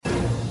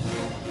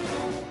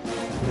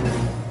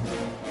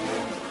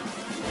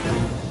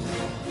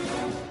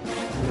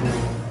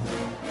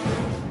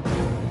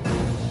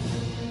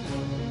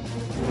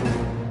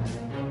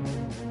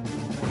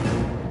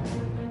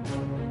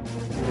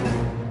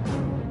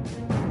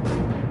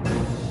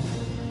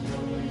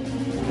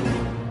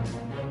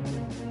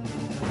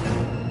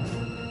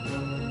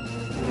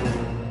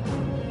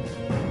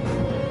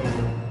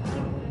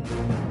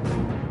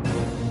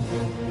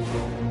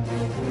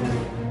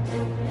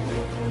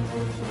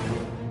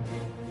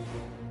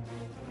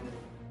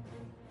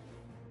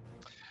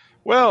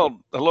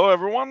Well, hello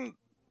everyone.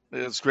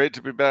 It's great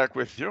to be back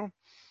with you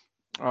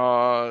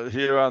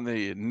here on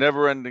the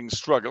never-ending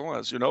struggle.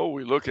 As you know,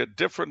 we look at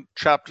different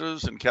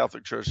chapters in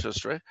Catholic Church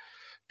history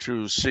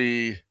to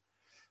see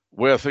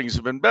where things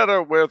have been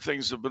better, where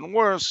things have been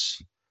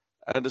worse,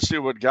 and to see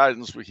what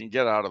guidance we can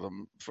get out of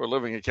them for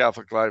living a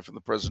Catholic life in the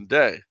present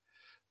day,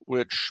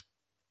 which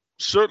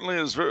certainly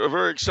is a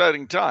very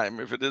exciting time,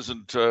 if it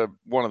isn't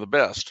one of the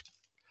best.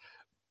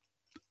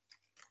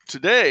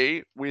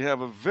 Today, we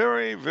have a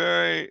very,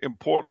 very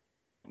important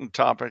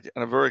topic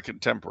and a very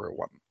contemporary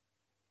one.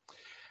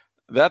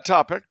 That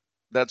topic,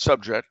 that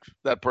subject,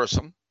 that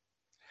person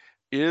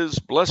is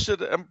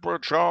Blessed Emperor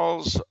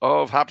Charles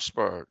of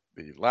Habsburg,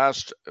 the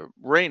last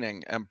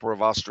reigning Emperor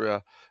of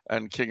Austria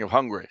and King of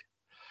Hungary.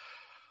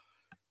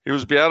 He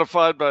was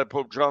beatified by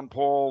Pope John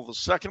Paul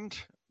II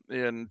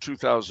in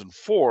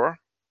 2004,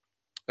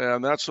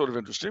 and that's sort of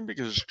interesting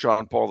because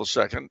John Paul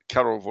II,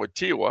 Karol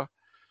Wojtyła,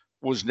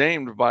 was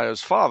named by his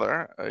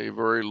father, a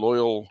very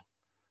loyal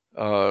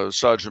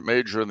sergeant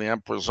major in the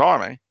Emperor's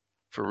army,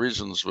 for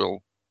reasons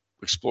we'll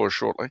explore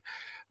shortly.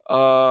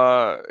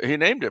 He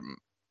named him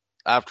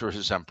after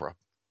his emperor.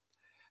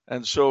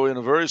 And so in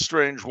a very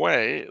strange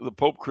way, the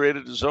Pope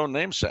created his own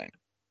namesake.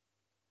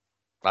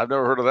 I've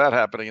never heard of that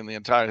happening in the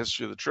entire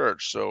history of the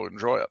church, so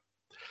enjoy it.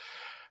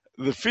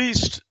 The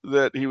feast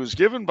that he was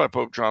given by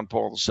Pope John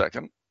Paul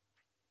II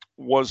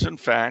was, in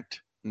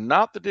fact,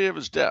 not the day of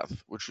his death,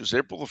 which was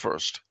April the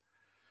 1st,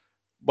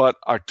 but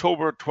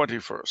October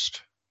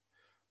 21st,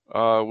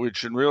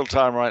 which in real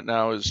time right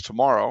now is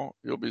tomorrow.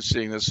 You'll be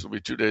seeing this, it'll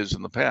be 2 days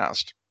in the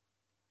past.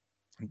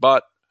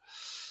 But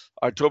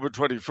October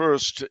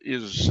 21st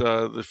is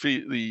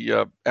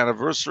the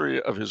anniversary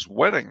of his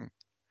wedding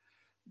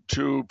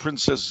to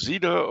Princess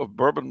Zita of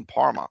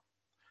Bourbon-Parma,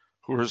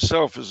 who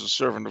herself is a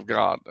servant of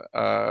God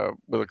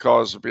with a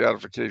cause of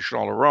beatification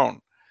all her own.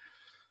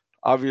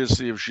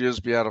 Obviously, if she is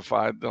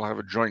beatified, they'll have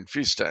a joint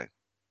feast day,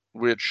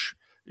 which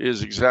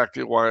is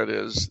exactly why it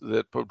is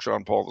that Pope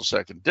John Paul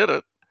II did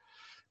it,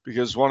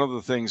 because one of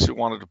the things he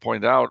wanted to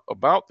point out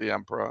about the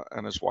emperor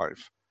and his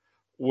wife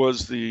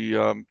was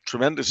the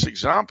tremendous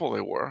example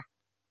they were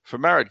for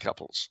married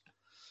couples.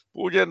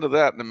 We'll get into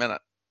that in a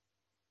minute.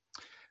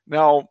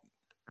 Now,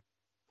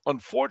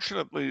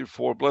 unfortunately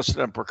for Blessed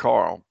Emperor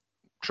Karl,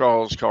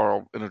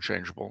 Karl,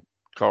 interchangeable.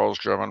 Karl's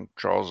German,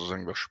 Charles is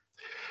English.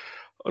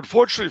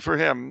 Unfortunately for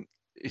him,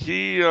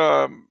 he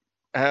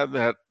had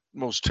that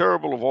most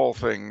terrible of all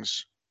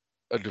things,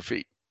 a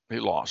defeat. He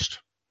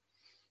lost.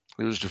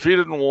 He was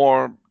defeated in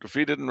war,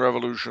 defeated in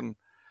revolution,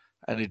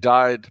 and he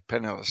died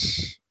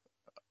penniless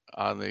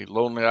on the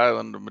lonely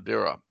island of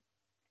Madeira.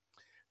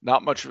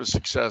 Not much of a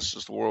success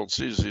as the world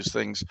sees these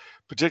things,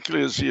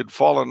 particularly as he had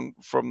fallen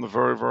from the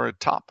very, very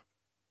top.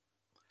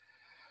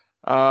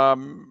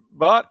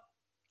 But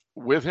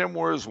with him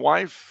were his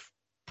wife,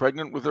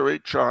 pregnant with her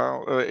eighth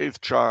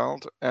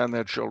child, and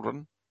their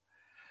children.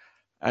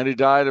 And he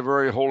died a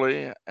very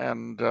holy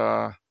and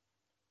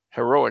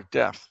heroic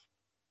death,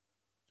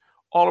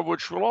 all of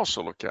which we'll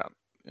also look at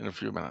in a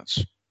few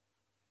minutes.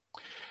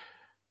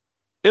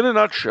 In a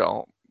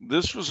nutshell,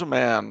 this was a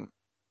man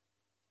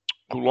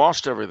who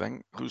lost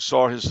everything, who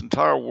saw his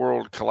entire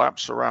world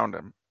collapse around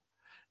him,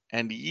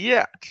 and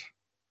yet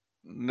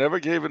never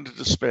gave in to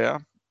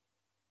despair,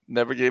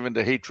 never gave in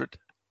to hatred,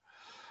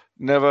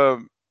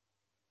 never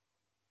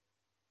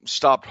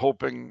stopped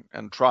hoping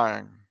and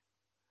trying.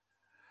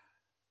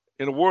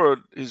 In a word,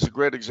 he's a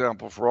great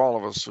example for all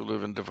of us who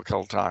live in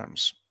difficult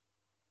times.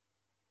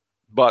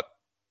 But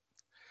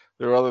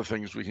there are other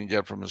things we can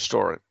get from his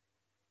story.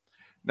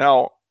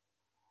 Now,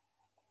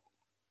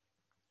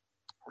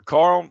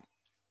 Karl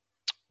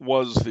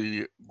was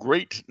the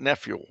great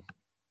nephew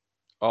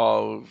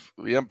of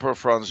the Emperor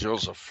Franz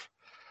Joseph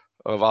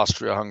of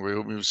Austria-Hungary,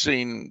 whom you've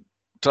seen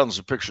tons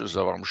of pictures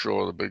of, I'm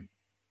sure, the big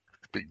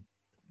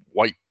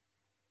white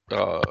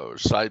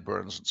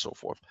sideburns and so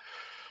forth,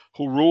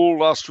 who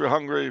ruled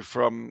Austria-Hungary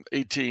from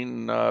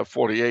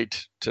 1848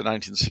 to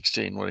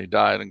 1916 when he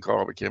died and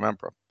Karl became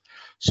emperor.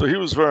 So he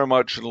was very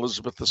much an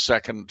Elizabeth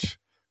II,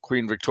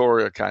 Queen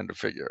Victoria kind of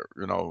figure,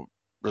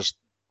 just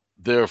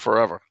there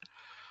forever.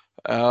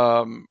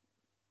 But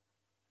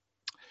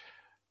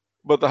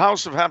the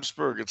House of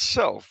Habsburg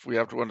itself, we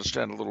have to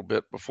understand a little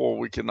bit before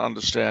we can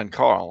understand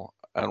Karl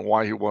and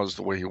why he was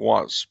the way he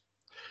was.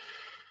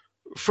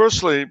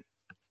 Firstly,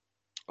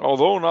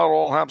 although not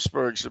all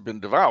Habsburgs have been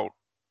devout,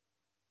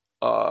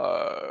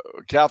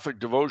 Catholic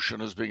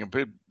devotion as being a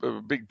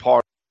big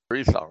part of their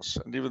ethos,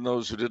 and even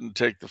those who didn't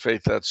take the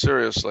faith that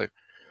seriously,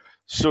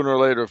 sooner or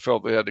later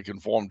felt they had to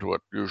conform to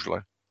it, usually.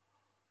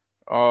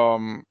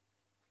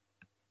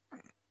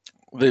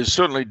 They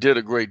certainly did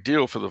a great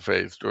deal for the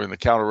faith during the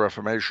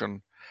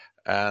Counter-Reformation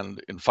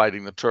and in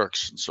fighting the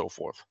Turks and so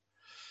forth.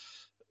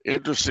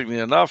 Interestingly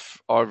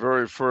enough, our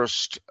very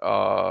first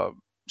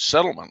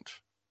settlement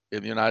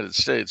in the United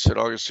States, St.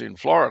 Augustine,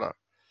 Florida,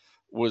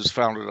 was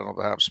founded under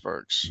the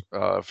Habsburgs,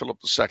 Philip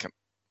II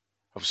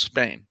of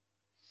Spain.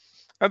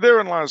 And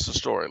therein lies the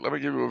story. Let me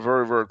give you a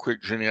very, very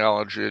quick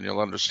genealogy, and you'll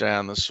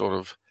understand this sort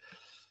of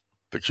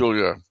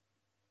peculiar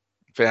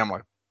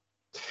family.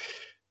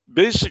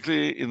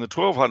 Basically, in the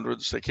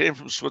 1200s, they came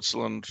from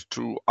Switzerland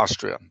to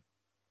Austria.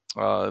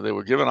 They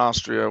were given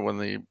Austria when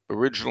the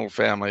original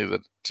family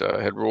that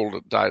had ruled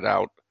it died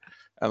out,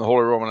 and the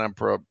Holy Roman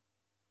Emperor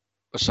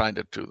assigned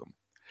it to them.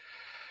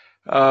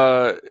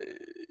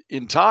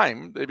 In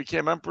time, they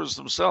became emperors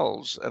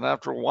themselves, and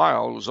after a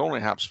while, it was only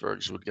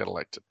Habsburgs who would get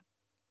elected.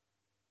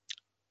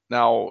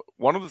 Now,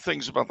 one of the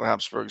things about the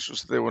Habsburgs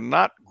was they were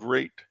not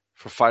great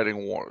for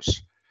fighting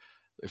wars.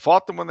 They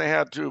fought them when they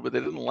had to, but they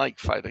didn't like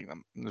fighting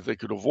them. And if they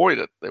could avoid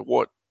it, they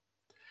would.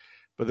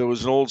 But there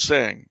was an old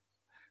saying,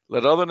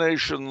 let other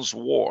nations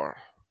war,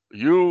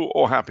 you,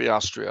 O happy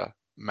Austria,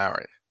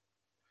 marry.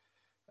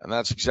 And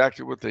that's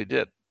exactly what they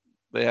did.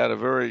 They had a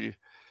very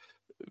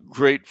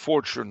great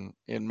fortune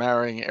in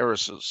marrying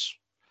heiresses.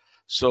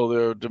 So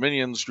their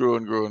dominions grew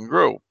and grew and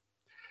grew.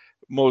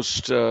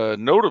 Most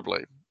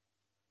notably,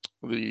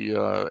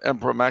 the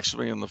Emperor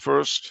Maximilian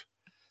I,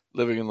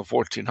 living in the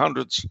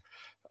 1400s,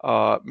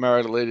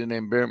 married a lady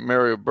named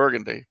Mary of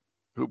Burgundy,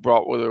 who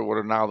brought with her what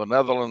are now the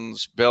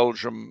Netherlands,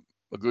 Belgium,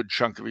 a good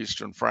chunk of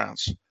eastern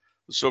France,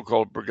 the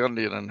so-called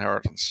Burgundian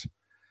inheritance.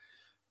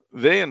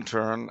 They, in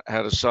turn,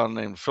 had a son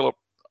named Philip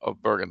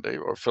of Burgundy,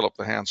 or Philip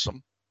the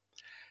Handsome,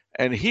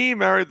 and he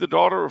married the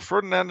daughter of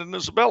Ferdinand and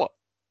Isabella,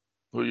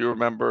 who you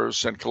remember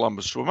sent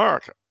Columbus to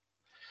America.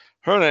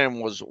 Her name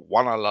was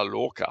Juana la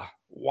Loca,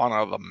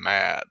 Juana the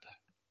Mad.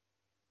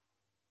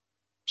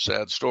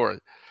 Sad story.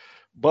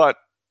 But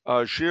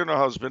she and her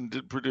husband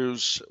did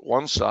produce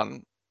one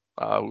son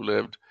who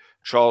lived,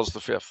 Charles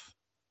V.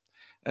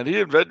 And he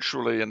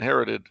eventually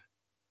inherited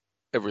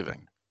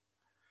everything.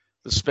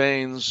 The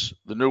Spains,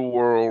 the New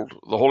World,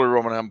 the Holy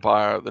Roman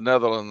Empire, the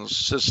Netherlands,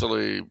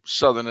 Sicily,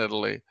 southern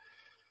Italy.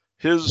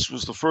 His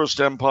was the first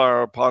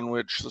empire upon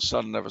which the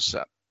sun never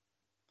set.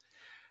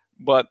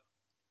 But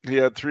he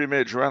had three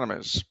major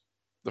enemies,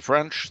 the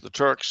French, the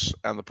Turks,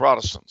 and the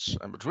Protestants.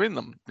 And between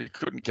them, he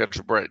couldn't catch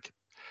a break.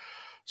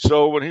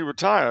 So when he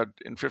retired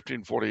in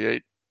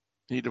 1548,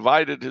 he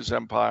divided his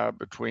empire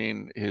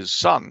between his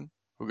son,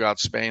 who got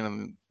Spain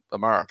and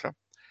America,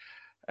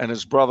 and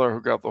his brother,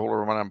 who got the Holy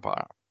Roman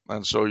Empire.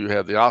 And so you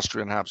had the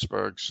Austrian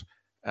Habsburgs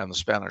and the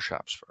Spanish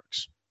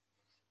Habsburgs.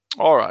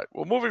 All right,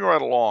 well, moving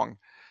right along,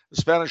 the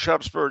Spanish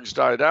Habsburgs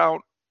died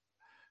out,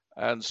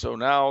 and so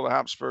now the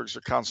Habsburgs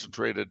are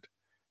concentrated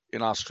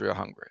in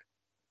Austria-Hungary.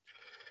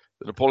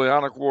 The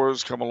Napoleonic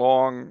Wars come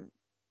along.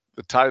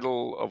 The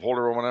title of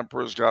Holy Roman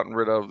Emperor is gotten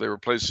rid of. They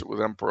replace it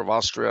with Emperor of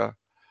Austria.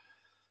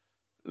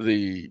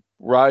 The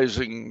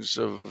risings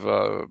of,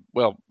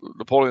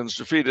 Napoleon's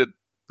defeated.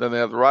 Then they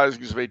have the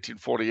risings of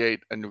 1848,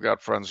 and you've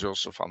got Franz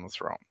Joseph on the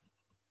throne.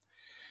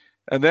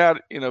 And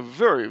that, in a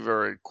very,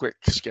 very quick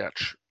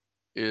sketch,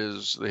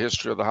 is the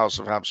history of the House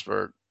of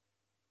Habsburg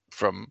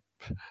from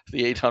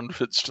the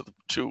 800s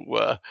to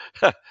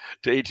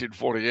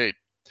 1848.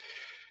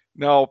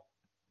 Now,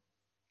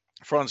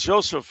 Franz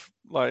Joseph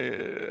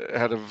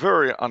had a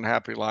very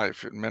unhappy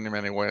life in many,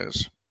 many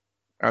ways.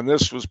 And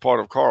this was part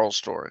of Karl's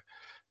story,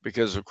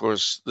 because, of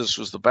course, this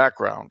was the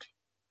background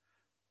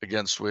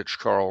against which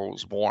Karl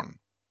was born.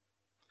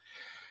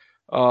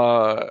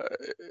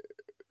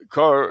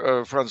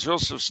 Franz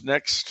Joseph's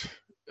next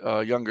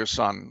younger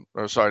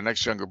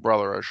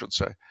brother, I should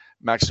say,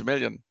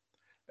 Maximilian,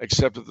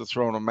 accepted the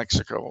throne of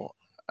Mexico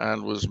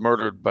and was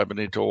murdered by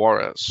Benito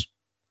Juarez,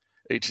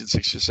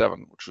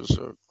 1867, which was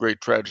a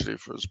great tragedy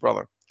for his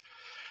brother.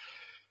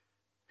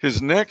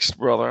 His next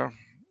brother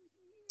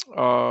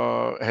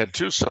had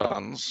two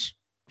sons,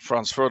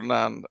 Franz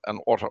Ferdinand and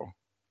Otto.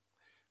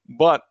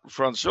 But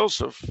Franz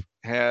Joseph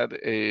had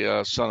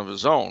a son of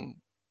his own,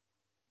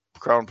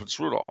 Crown Prince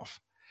Rudolph.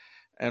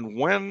 And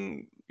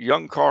when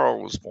young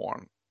Karl was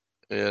born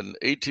in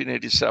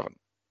 1887,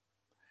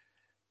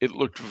 it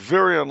looked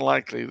very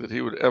unlikely that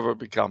he would ever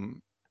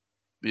become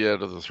the heir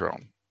to the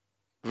throne.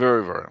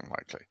 Very, very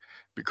unlikely.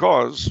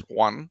 Because,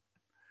 one,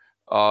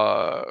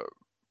 the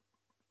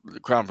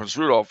Crown Prince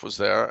Rudolph was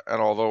there,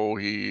 and although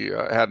he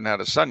hadn't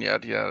had a son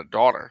yet, he had a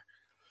daughter.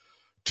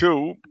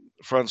 Two,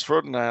 Franz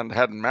Ferdinand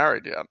hadn't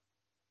married yet.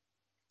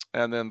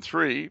 And then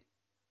three,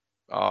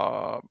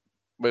 but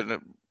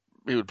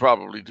he would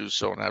probably do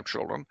so and have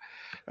children.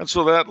 And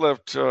so that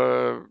left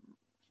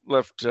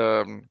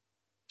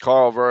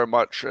Karl very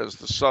much as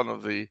the son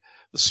of the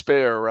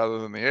spare rather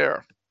than the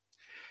heir.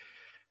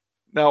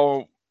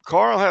 Now,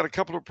 Karl had a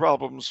couple of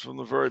problems from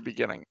the very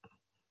beginning,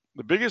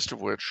 the biggest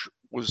of which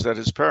was that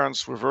his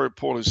parents were very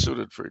poorly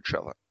suited for each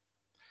other.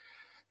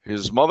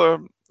 His mother,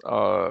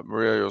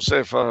 Maria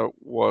Josefa,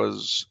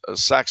 was a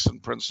Saxon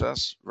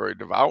princess, very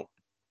devout,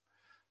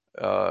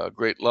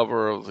 great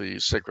lover of the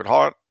Sacred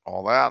Heart,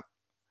 all that,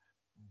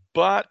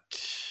 but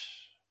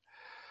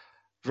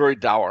very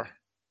dour.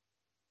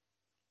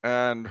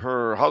 And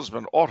her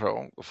husband,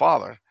 Otto, the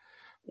father,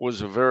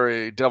 was a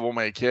very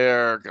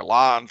devil-may-care,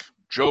 gallant,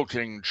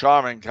 joking,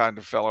 charming kind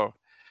of fellow.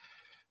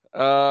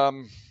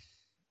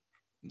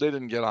 They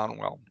didn't get on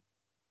well.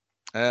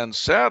 And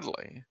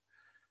sadly,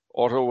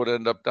 Otto would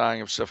end up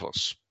dying of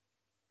syphilis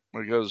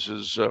because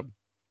his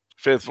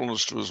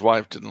faithfulness to his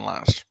wife didn't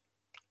last.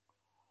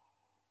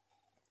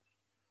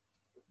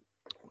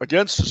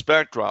 Against this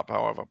backdrop,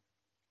 however,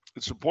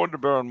 it's important to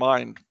bear in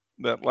mind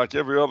that, like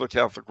every other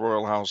Catholic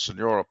royal house in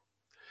Europe,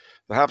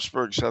 the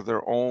Habsburgs had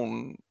their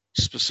own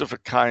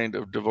specific kind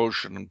of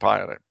devotion and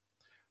piety,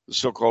 the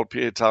so-called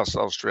Pietas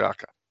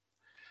Austriaca,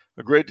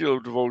 a great deal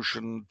of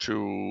devotion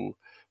to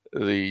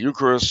the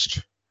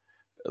Eucharist,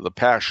 the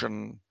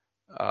Passion,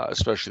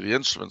 especially the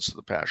instruments of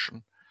the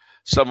Passion,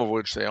 some of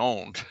which they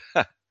owned,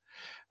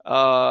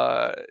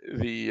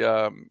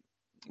 the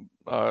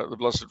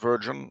Blessed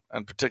Virgin,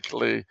 and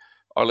particularly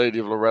Our Lady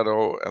of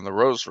Loretto and the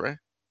Rosary,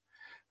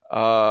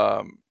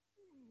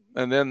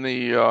 and then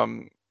the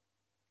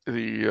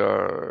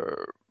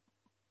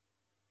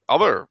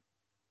other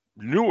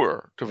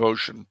newer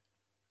devotion,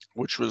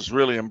 which was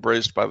really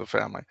embraced by the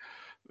family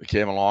that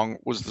came along,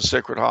 was the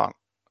Sacred Heart.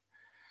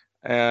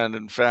 And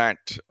in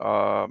fact,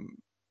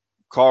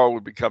 Karl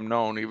would become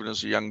known even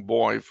as a young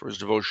boy for his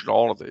devotion to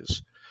all of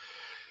these.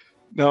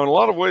 Now, in a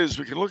lot of ways,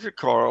 we can look at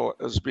Karl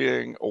as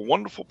being a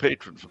wonderful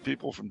patron for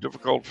people from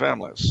difficult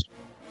families.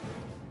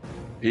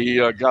 He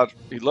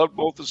loved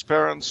both his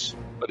parents,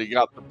 but he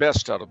got the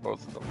best out of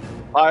both of them: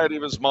 the piety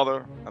of his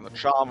mother and the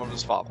charm of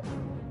his father.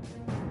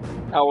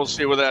 Now we'll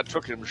see where that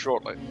took him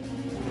shortly.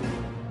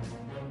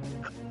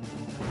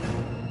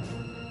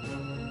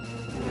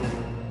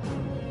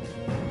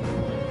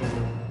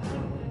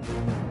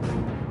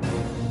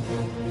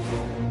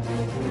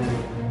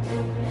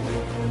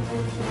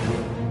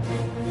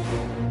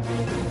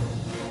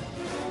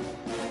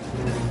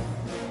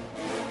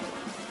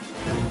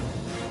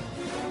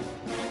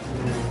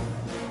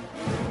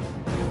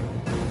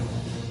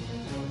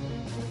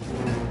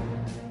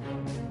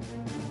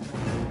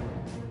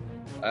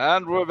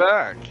 And we're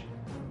back.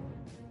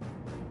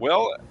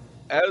 Well,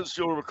 as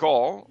you'll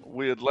recall,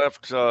 we had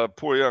left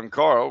poor young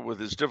Karl with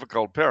his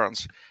difficult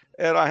parents.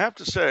 And I have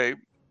to say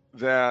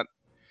that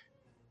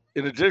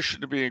in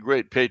addition to being a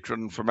great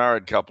patron for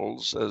married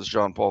couples, as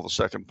John Paul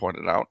II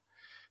pointed out,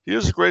 he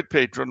is a great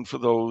patron for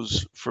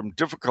those from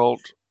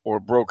difficult or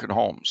broken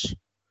homes.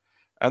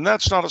 And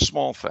that's not a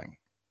small thing.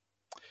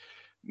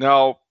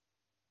 Now,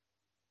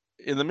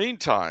 in the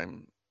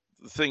meantime,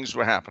 things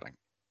were happening.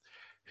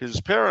 His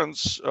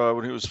parents,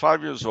 when he was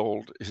 5 years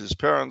old, his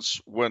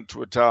parents went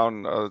to a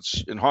town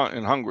in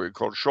Hungary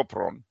called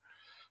Sopron,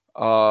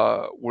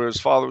 where his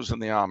father was in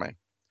the army.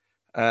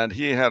 And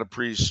he had a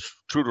priest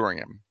tutoring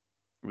him,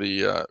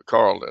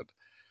 Karl did.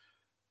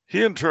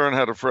 He, in turn,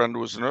 had a friend who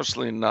was an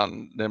Ursuline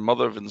nun named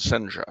Mother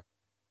Vincentia.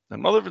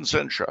 And Mother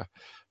Vincentia,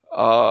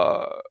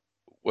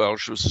 well,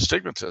 she was a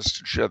stigmatist,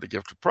 and she had the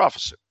gift of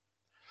prophecy.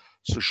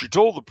 So she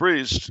told the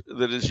priest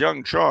that his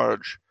young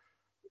charge,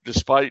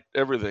 despite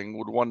everything,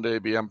 would one day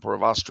be Emperor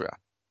of Austria.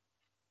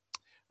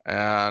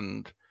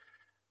 And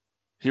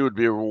he would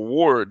be a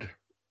reward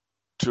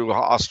to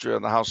Austria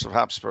and the House of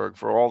Habsburg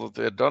for all that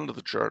they had done to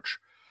the church,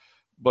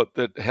 but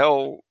that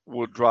hell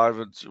would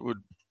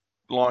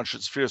launch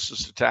its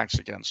fiercest attacks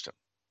against him.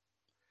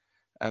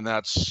 And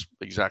that's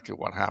exactly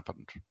what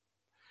happened.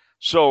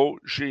 So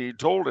she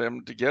told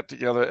him to get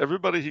together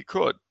everybody he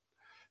could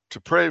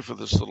to pray for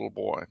this little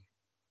boy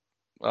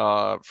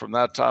from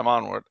that time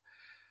onward.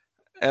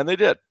 And they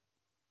did.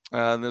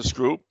 And this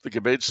group, the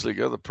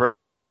Gebetsliga, the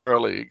Prayer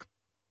League,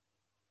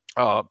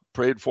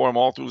 prayed for him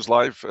all through his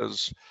life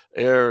as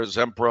heir, as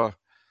emperor,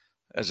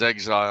 as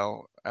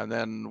exile. And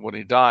then when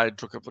he died,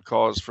 took up the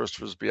cause first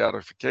for his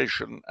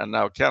beatification and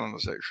now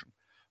canonization,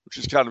 which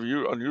is kind of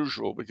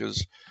unusual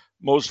because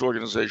most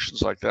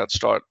organizations like that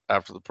start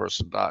after the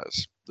person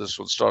dies. This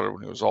one started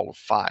when he was all of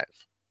 5.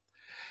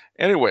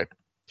 Anyway,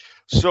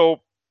 so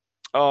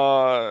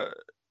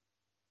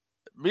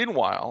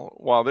meanwhile,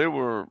 while they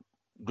were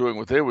doing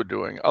what they were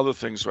doing, other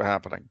things were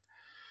happening.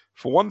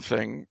 For one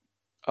thing,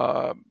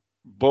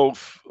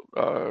 both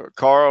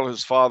Karl,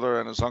 his father,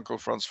 and his uncle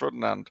Franz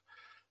Ferdinand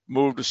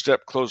moved a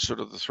step closer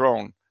to the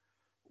throne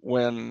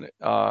when,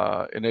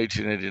 in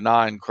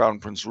 1889, Crown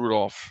Prince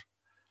Rudolf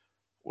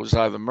was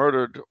either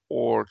murdered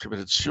or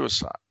committed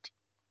suicide.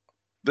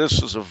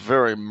 This is a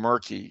very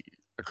murky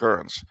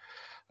occurrence,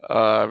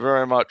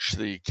 very much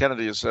the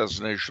Kennedy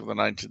assassination of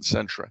the 19th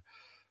century.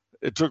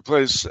 It took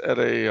place at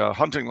a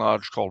hunting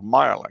lodge called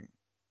Meierling.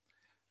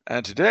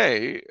 And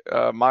today,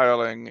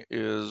 Meierling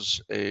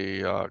is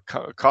a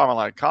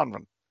Carmelite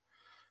convent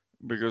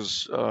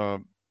because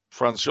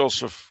Franz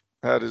Joseph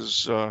had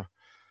his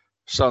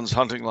son's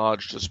hunting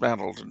lodge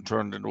dismantled and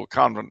turned into a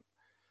convent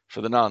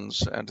for the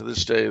nuns. And to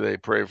this day, they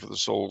pray for the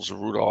souls of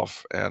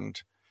Rudolph and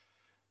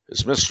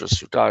his mistress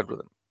who died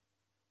with him.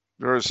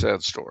 Very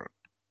sad story.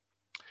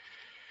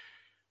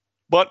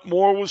 But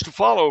more was to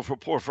follow for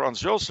poor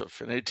Franz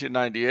Joseph. In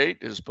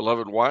 1898, his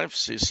beloved wife,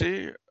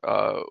 Cece,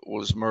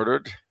 was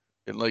murdered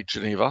in Lake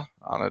Geneva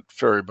on a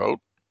ferry boat.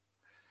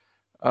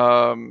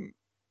 And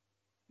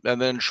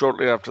then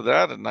shortly after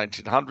that, in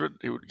 1900,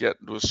 he would get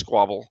into a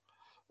squabble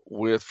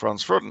with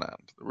Franz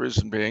Ferdinand. The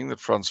reason being that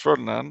Franz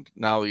Ferdinand,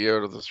 now the heir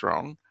to the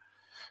throne,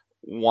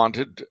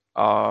 wanted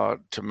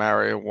to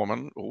marry a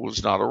woman who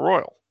was not a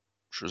royal.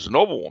 She was a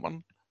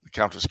noblewoman, the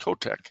Countess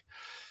Kotek,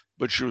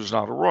 but she was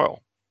not a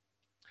royal.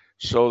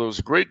 So there was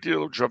a great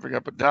deal of jumping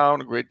up and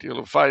down, a great deal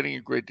of fighting,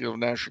 a great deal of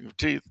gnashing of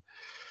teeth.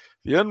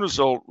 The end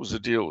result was a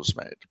deal was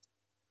made.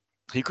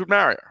 He could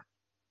marry her,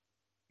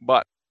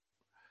 but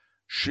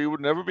she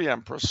would never be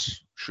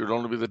empress. She would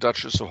only be the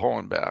Duchess of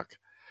Hohenberg,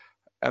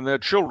 and their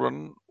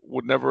children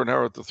would never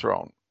inherit the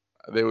throne.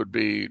 They would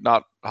be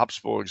not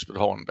Habsburgs, but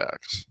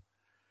Hohenbergs.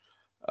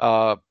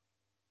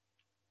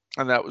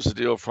 And that was the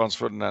deal Franz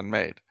Ferdinand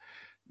made.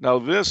 Now,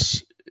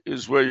 this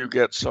is where you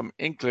get some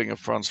inkling of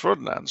Franz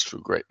Ferdinand's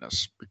true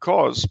greatness,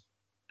 because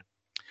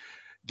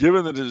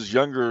given that his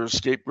younger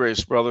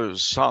scapegrace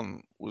brother's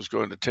son was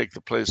going to take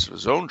the place of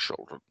his own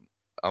children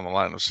on the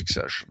line of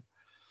succession,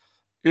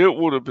 it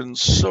would have been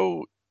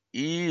so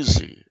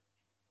easy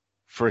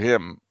for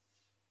him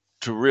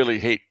to really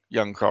hate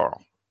young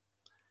Karl.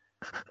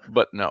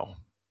 But no.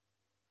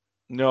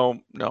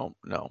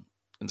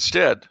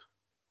 Instead,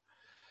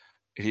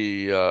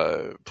 he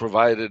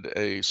provided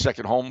a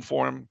second home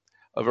for him,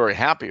 a very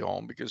happy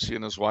home, because he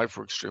and his wife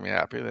were extremely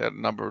happy. They had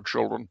a number of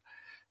children,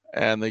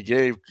 and they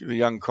gave the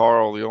young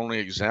Karl the only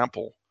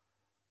example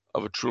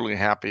of a truly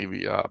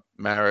happy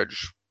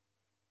marriage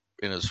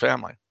in his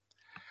family.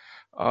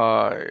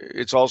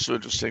 It's also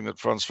interesting that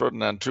Franz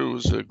Ferdinand, too,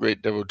 is a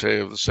great devotee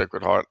of the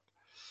Sacred Heart.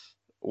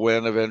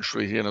 When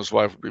eventually he and his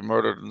wife would be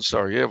murdered in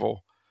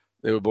Sarajevo,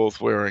 they were both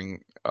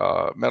wearing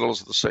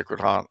medals of the Sacred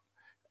Heart,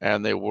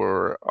 and they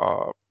were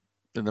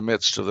in the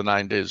midst of the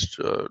 9 days,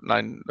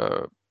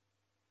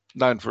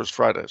 nine First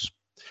Fridays.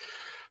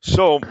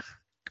 So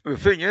the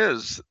thing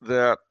is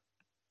that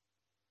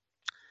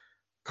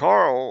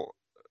Karl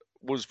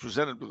was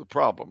presented with a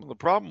problem. And the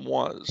problem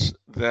was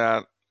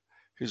that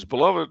his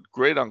beloved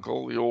great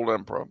uncle, the old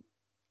emperor,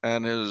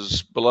 and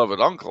his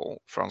beloved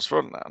uncle, Franz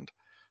Ferdinand,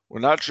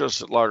 were not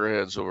just at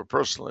loggerheads over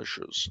personal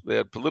issues, they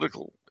had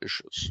political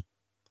issues.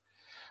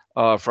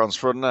 Franz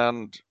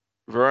Ferdinand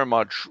very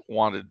much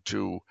wanted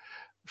to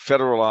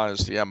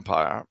federalize the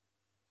empire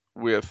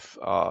with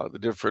the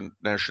different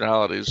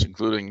nationalities,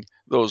 including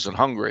those in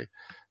Hungary,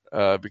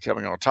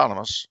 becoming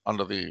autonomous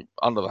under the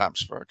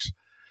Habsburgs.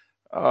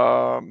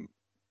 And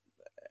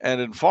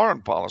in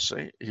foreign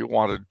policy, he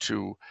wanted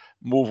to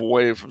move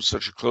away from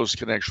such a close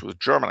connection with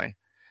Germany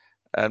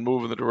and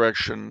move in the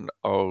direction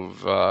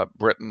of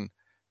Britain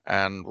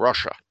and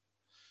Russia,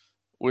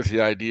 with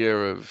the idea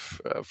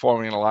of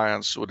forming an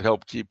alliance that would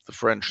help keep the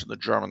French and the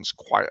Germans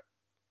quiet.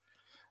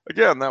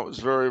 Again, that was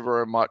very,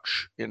 very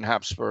much in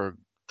Habsburg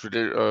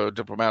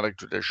diplomatic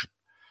tradition.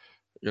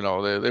 You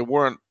know, they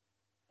weren't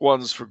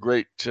ones for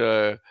great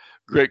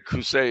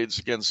crusades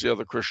against the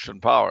other Christian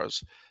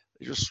powers.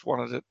 They just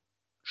wanted it,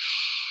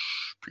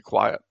 be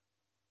quiet.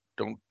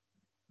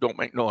 Don't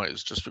make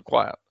noise, just be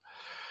quiet.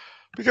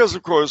 Because,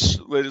 of course,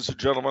 ladies and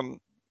gentlemen,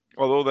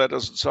 although that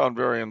doesn't sound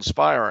very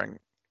inspiring,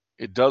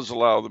 it does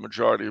allow the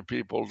majority of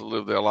people to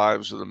live their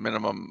lives with a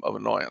minimum of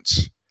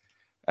annoyance.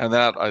 And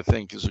that, I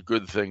think, is a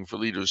good thing for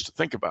leaders to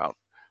think about,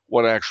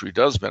 what actually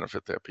does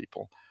benefit their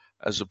people,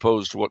 as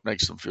opposed to what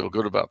makes them feel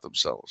good about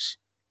themselves.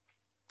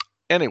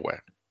 Anyway,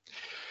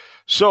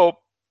 so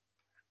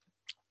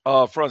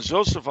Franz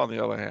Joseph, on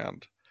the other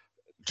hand,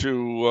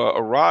 to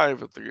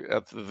arrive at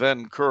the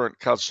then current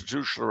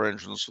constitutional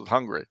arrangements with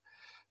Hungary,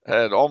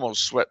 had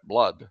almost sweat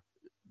blood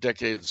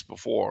decades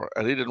before,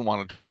 and he didn't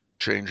want to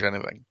change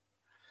anything.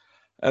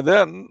 And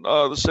then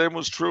the same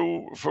was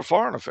true for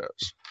foreign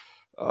affairs.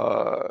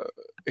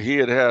 He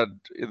had,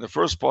 in the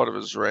first part of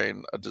his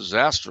reign, a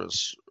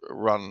disastrous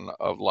run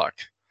of luck,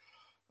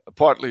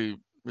 partly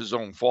his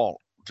own fault,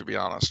 to be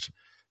honest.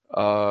 In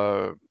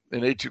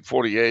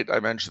 1848, I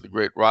mentioned the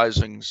Great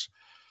Risings.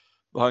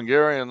 The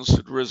Hungarians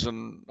had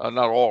risen,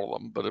 not all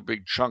of them, but a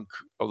big chunk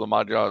of the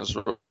Magyars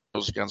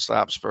rose against the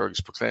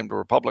Habsburgs, proclaimed a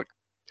republic.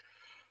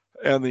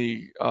 And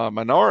the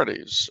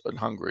minorities in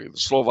Hungary, the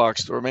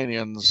Slovaks, the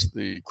Romanians,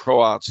 the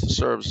Croats, the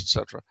Serbs,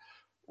 etc.,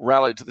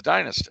 rallied to the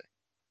dynasty.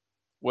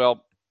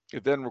 Well,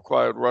 it then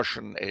required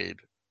Russian aid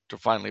to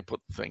finally put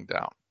the thing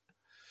down.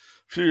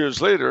 A few years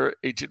later,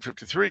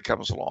 1853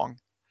 comes along,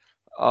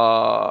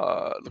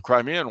 the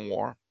Crimean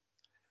War.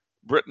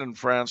 Britain and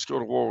France go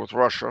to war with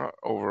Russia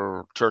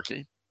over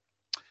Turkey.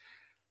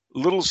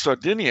 Little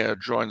Sardinia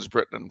joins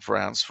Britain and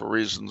France for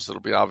reasons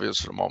that'll be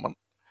obvious in a moment.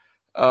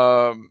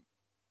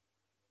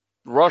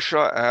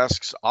 Russia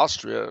asks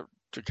Austria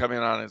to come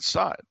in on its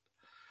side.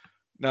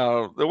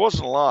 Now, there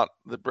wasn't a lot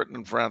that Britain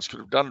and France could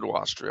have done to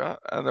Austria,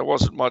 and there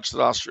wasn't much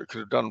that Austria could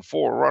have done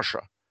for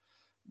Russia,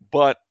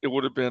 but it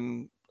would have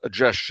been a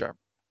gesture.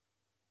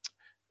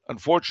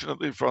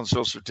 Unfortunately, Franz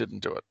Joseph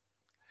didn't do it.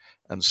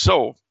 And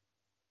so,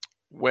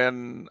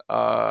 when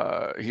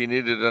he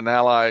needed an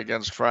ally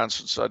against France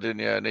and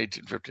Sardinia in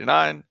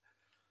 1859,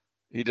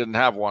 he didn't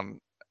have one,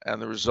 and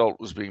the result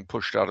was being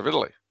pushed out of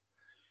Italy.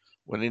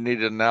 When he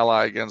needed an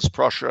ally against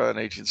Prussia in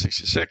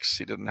 1866,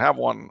 he didn't have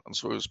one, and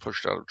so he was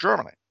pushed out of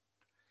Germany.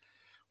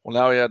 Well,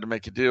 now he had to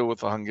make a deal with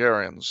the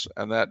Hungarians,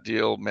 and that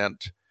deal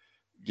meant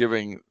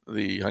giving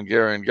the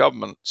Hungarian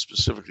government,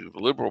 specifically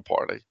the Liberal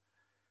Party,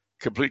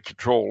 complete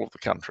control of the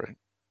country.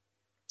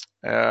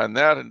 And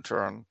that, in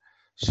turn,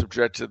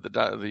 subjected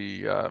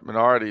the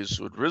minorities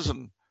who had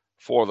risen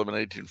for them in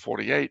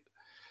 1848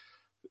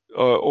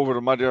 over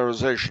to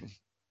Magyarization.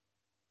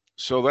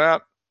 So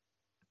that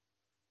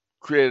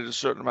created a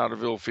certain amount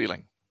of ill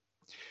feeling.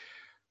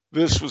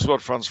 This was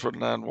what Franz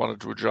Ferdinand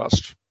wanted to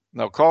adjust.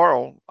 Now,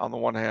 Karl, on the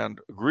one hand,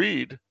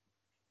 agreed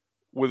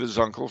with his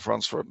uncle,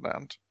 Franz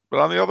Ferdinand, but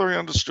on the other, he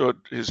understood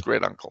his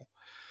great uncle,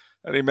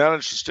 and he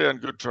managed to stay on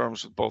good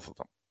terms with both of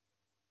them.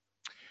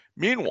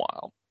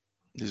 Meanwhile,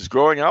 he's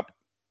growing up,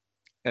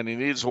 and he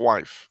needs a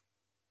wife.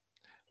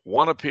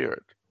 One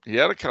appeared. He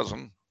had a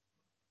cousin,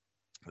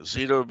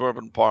 Zita of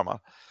Bourbon-Parma,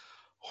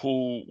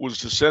 who was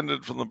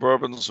descended from the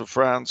Bourbons of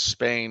France,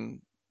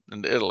 Spain,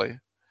 and Italy.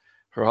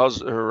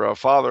 Her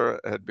father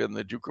had been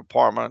the Duke of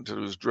Parma until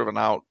he was driven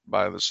out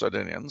by the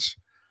Sardinians.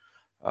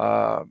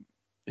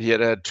 He had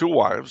had 2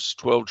 wives,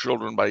 12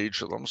 children by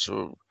each of them,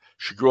 so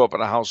she grew up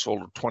in a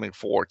household of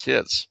 24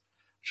 kids,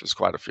 which is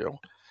quite a few.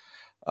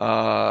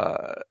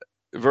 A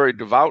very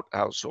devout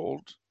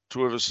household.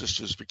 2 of her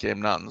sisters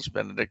became nuns,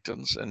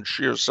 Benedictines, and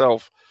she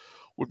herself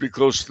would be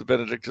close to the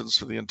Benedictines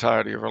for the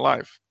entirety of her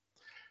life.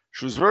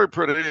 She was very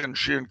pretty, and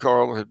she and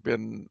Karl had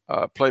been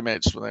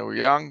playmates when they were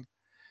young.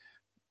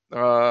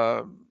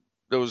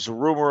 There was a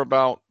rumor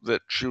about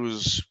that she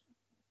was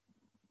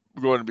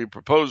going to be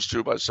proposed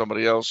to by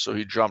somebody else, so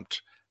he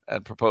jumped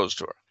and proposed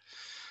to her.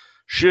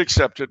 She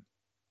accepted,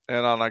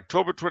 and on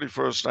October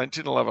 21st,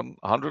 1911,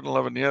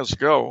 111 years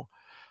ago,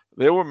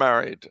 they were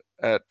married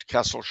at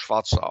Castle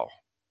Schwarzau,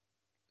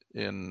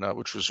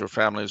 which was her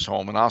family's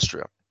home in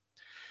Austria.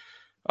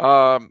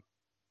 When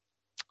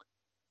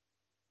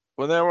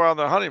they were on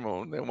their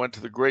honeymoon, they went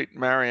to the Great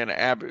Marian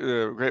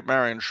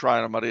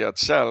Shrine of Maria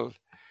Zell,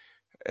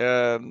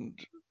 and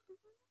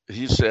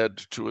he said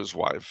to his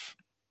wife,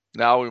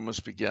 "Now we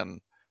must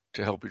begin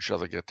to help each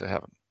other get to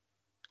heaven."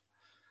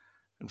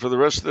 And for the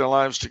rest of their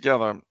lives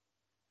together,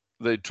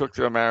 they took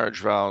their marriage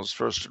vows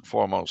first and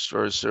foremost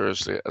very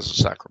seriously as a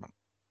sacrament.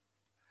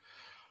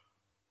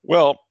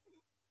 Well,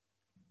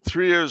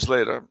 3 years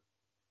later,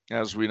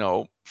 as we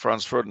know,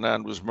 Franz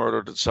Ferdinand was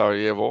murdered at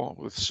Sarajevo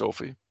with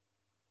Sophie,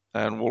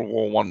 and World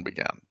War I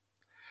began.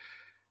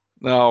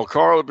 Now,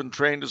 Karl had been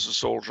trained as a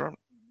soldier,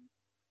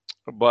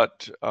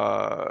 but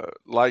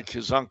like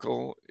his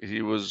uncle,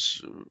 he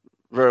was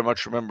very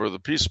much a member of the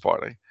peace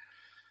party.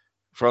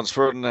 Franz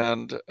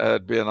Ferdinand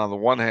had been, on the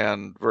one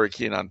hand, very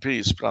keen on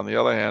peace, but on the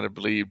other hand, had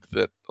believed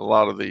that a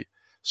lot of the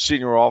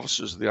senior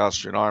officers of the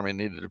Austrian army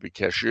needed to be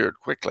cashiered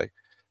quickly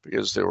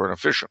because they were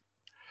inefficient.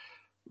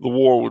 The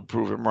war would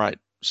prove him right,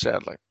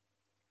 sadly.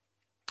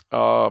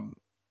 The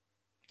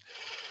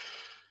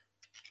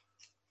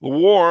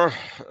war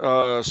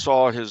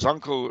saw his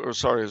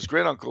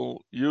great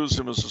uncle use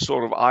him as a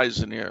sort of eyes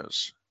and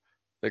ears.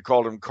 They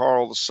called him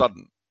Karl the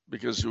Sudden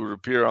because he would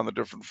appear on the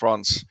different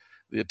fronts,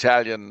 the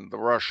Italian, the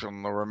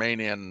Russian, the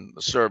Romanian,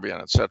 the Serbian,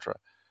 etc.,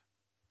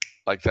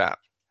 like that,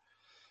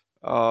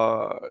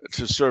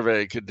 to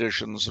survey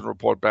conditions and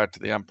report back to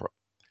the emperor.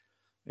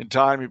 In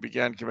time, he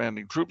began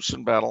commanding troops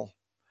in battle,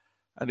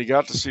 and he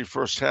got to see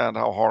firsthand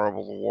how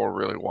horrible the war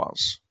really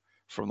was,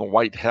 from the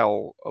white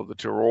hell of the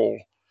Tyrol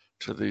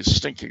to the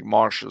stinking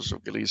marshes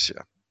of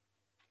Galicia.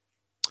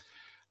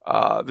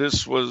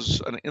 This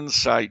was an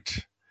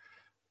insight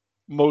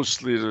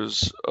most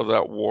leaders of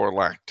that war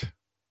lacked.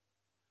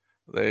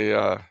 They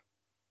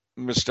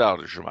missed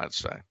out, as you might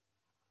say.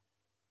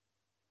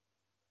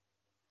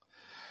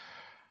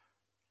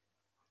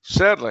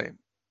 Sadly,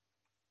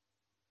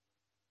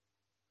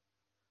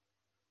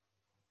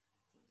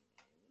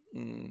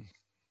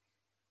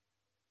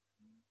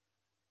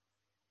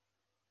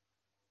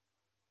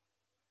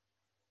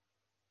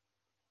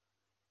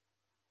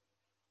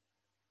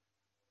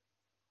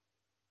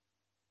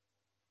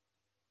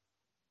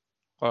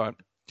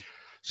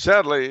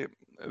 sadly,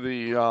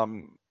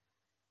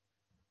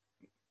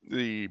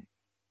 the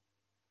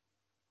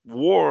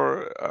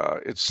war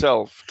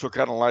itself took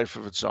on a life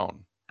of its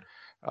own.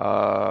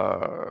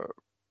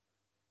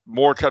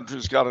 More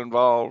countries got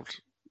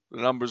involved.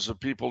 The numbers of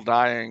people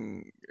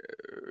dying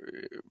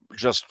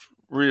just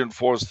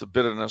reinforced the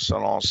bitterness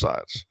on all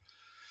sides.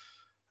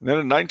 And then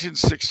in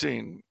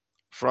 1916,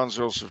 Franz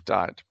Joseph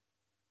died,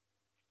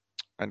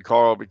 and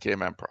Karl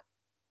became emperor.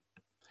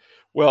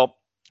 Well,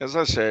 as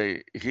I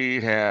say,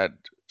 he had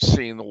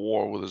seen the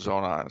war with his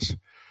own eyes.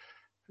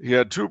 He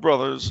had 2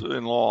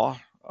 brothers-in-law,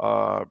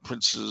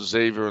 Princes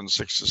Xavier and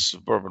Sixtus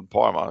of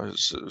Bourbon-Parma,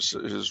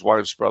 his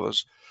wife's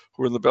brothers,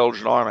 who were in the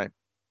Belgian army.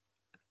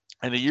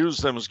 And he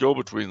used them as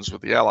go-betweens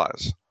with the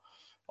Allies.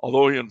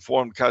 Although he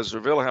informed Kaiser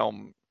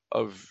Wilhelm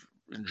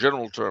in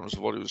general terms, of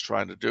what he was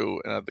trying to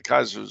do, and had the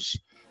Kaiser's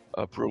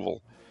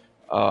approval,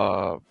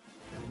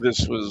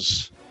 this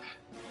was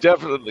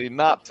definitely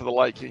not to the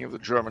liking of the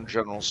German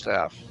general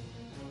staff.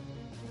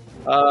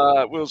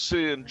 We'll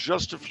see in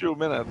just a few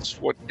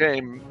minutes what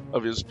came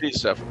of his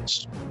peace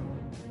efforts.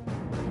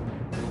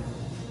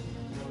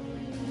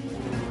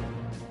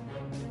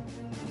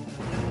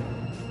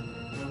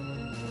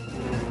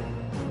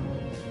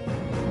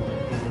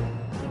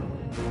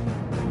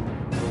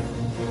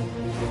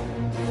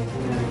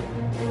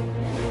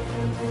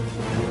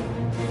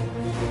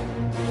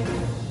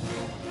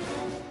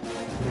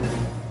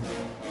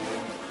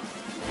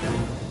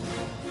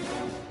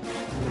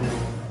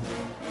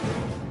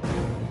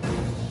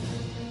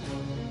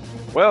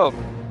 Well,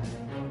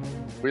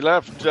 we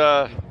left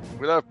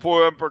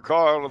poor Emperor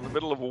Karl in the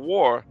middle of a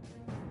war,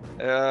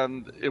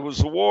 and it was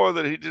a war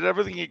that he did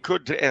everything he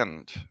could to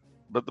end.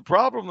 But the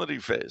problem that he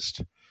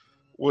faced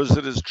was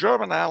that his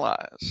German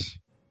allies,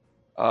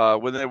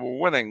 when they were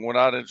winning, were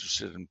not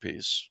interested in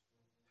peace,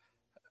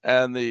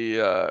 and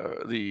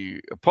the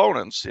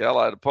opponents, the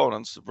Allied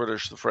opponents, the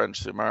British, the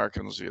French, the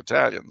Americans, the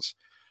Italians,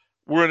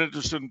 weren't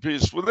interested in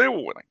peace when they were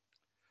winning.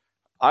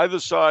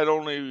 Either side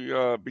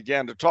only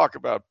began to talk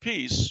about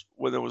peace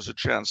when there was a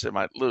chance they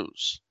might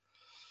lose.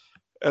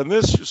 And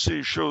this, you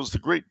see, shows the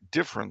great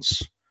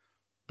difference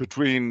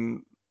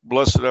between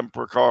Blessed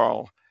Emperor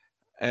Karl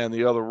and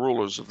the other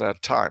rulers of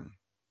that time.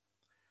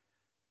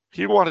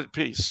 He wanted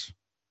peace.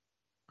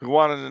 He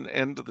wanted an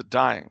end to the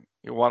dying.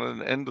 He wanted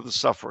an end to the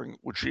suffering,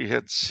 which he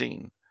had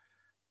seen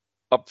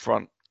up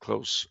front,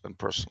 close, and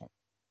personal.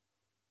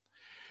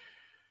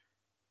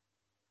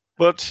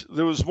 But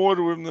there was more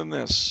to him than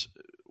this.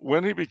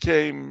 When he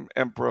became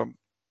emperor,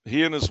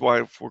 he and his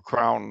wife were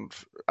crowned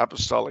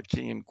apostolic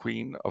king and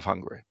queen of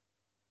Hungary.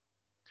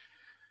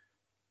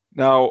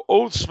 Now,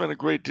 oaths meant a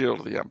great deal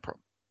to the emperor.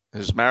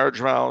 His marriage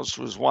vows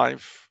to his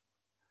wife,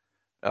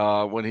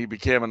 when he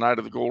became a Knight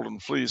of the Golden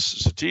Fleece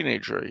as a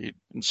teenager, he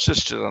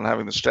insisted on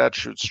having the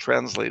statutes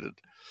translated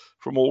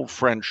from Old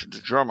French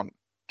into German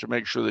to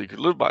make sure that he could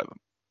live by them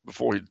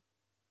before he'd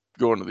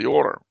go into the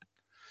order.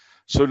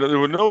 So there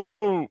were no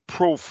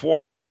pro forma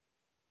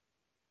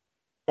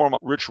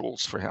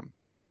rituals for him.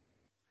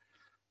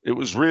 It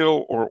was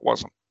real or it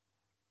wasn't.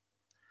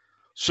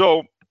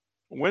 So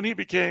when he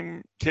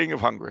became king of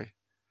Hungary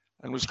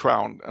and was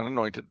crowned and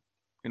anointed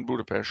in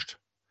Budapest,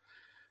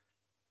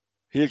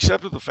 he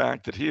accepted the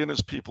fact that he and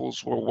his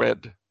peoples were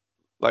wed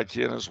like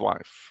he and his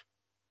wife,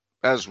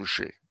 as was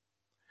she,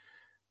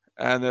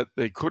 and that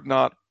they could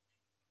not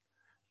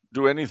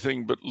do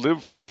anything but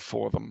live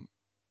for them.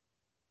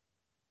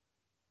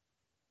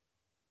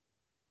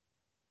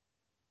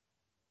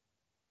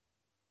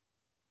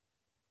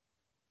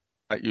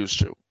 Not used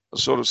to, a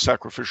sort of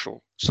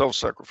sacrificial,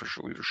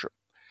 self-sacrificial leadership.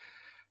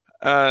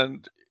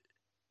 And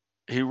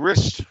he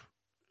risked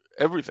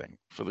everything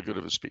for the good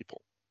of his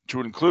people,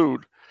 to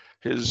include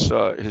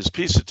his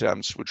peace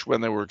attempts, which,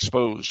 when they were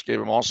exposed, gave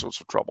him all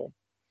sorts of trouble.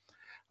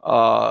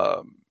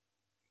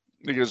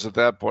 Because at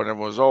that point,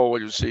 everyone was, oh,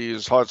 well, you see,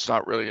 his heart's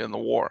not really in the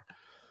war.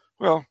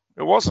 Well,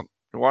 it wasn't.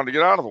 He wanted to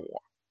get out of the war.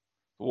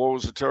 The war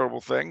was a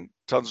terrible thing.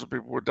 Tons of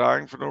people were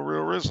dying for no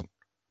real reason.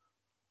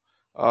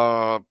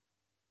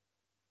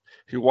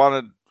 He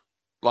wanted,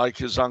 like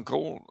his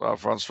uncle,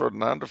 Franz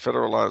Ferdinand, to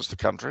federalize the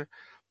country,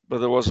 but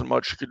there wasn't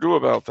much he could do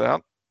about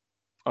that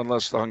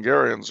unless the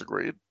Hungarians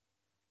agreed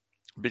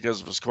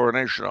because of his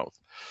coronation oath.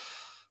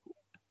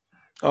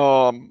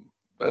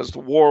 As the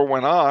war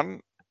went on,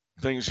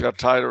 things got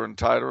tighter and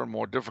tighter and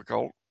more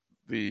difficult.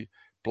 The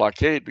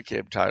blockade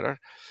became tighter.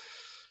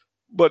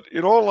 But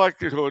in all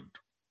likelihood,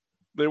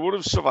 they would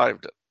have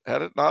survived it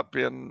had it not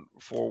been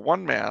for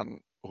one man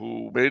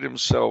who made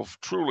himself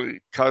truly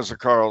Kaiser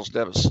Karl's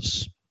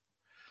nemesis.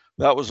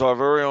 That was our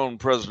very own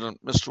president,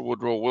 Mr.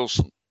 Woodrow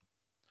Wilson,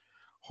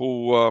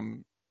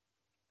 who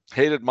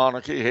hated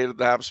monarchy, hated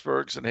the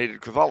Habsburgs, and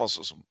hated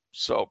Catholicism.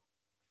 So,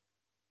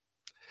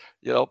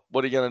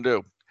 what are you going to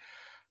do?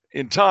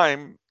 In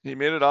time, he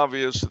made it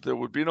obvious that there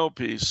would be no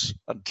peace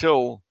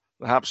until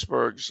the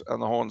Habsburgs and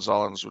the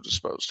Hohenzollerns were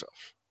disposed of.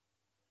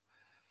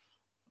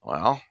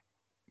 Well,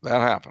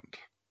 that happened.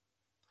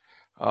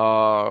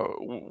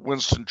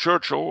 Winston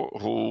Churchill,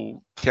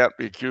 who can't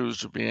be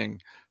accused of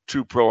being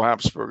too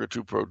pro-Habsburg or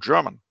too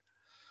pro-German,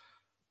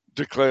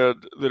 declared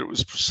that it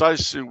was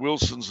precisely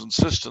Wilson's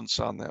insistence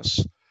on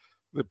this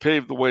that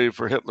paved the way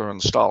for Hitler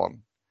and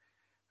Stalin.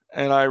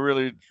 And I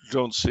really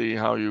don't see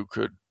how you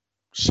could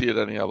see it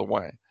any other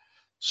way.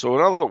 So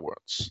in other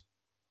words,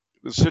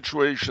 the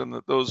situation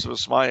that those of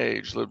us my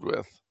age lived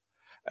with,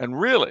 and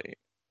really,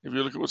 if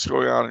you look at what's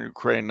going on in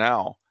Ukraine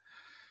now,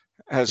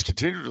 has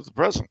continued to the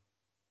present,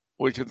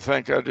 we can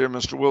thank our dear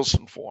Mr.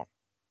 Wilson for.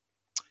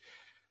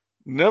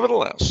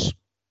 Nevertheless,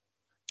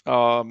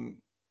 Karl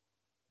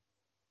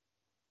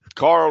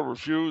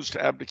refused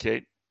to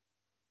abdicate.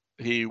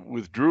 He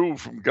withdrew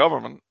from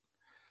government,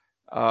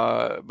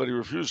 but he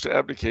refused to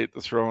abdicate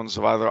the thrones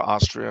of either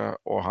Austria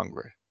or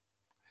Hungary.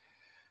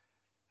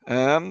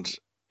 And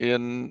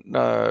in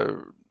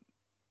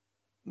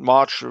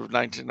March of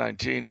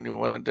 1919, he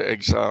went into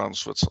exile in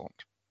Switzerland.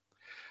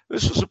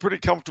 This was a pretty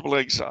comfortable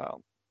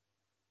exile.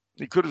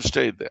 He could have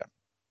stayed there.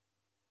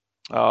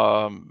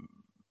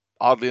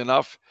 Oddly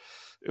enough,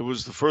 it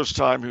was the first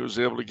time he was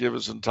able to give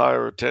his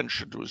entire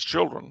attention to his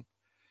children,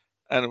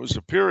 and it was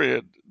a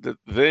period that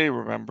they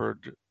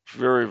remembered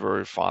very,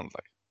 very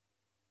fondly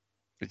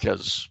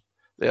because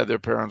they had their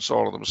parents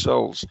all to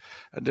themselves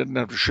and didn't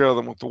have to share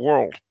them with the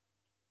world,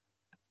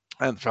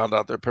 and found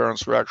out their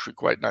parents were actually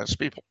quite nice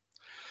people.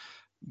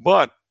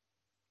 But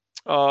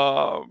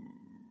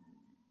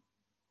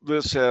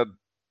this had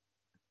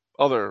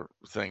other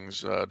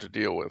things to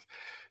deal with.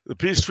 The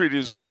peace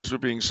treaties were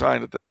being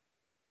signed at the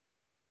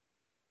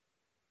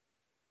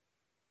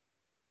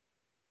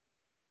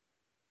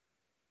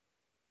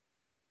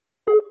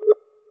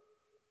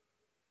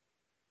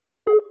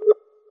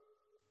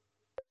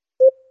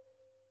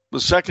The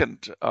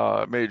second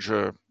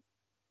major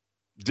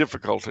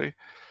difficulty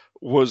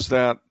was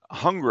that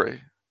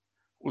Hungary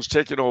was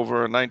taken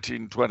over in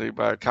 1920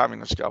 by a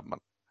communist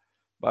government,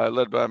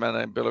 led by a man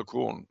named Béla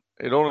Kun.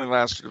 It only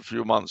lasted a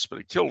few months, but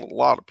it killed a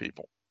lot of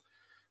people.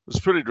 It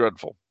was pretty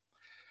dreadful.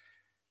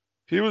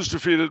 He was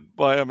defeated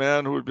by a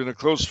man who had been a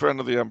close friend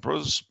of the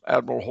emperor's,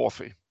 Admiral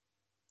Horthy,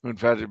 who in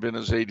fact had been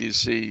his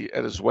ADC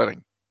at his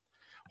wedding.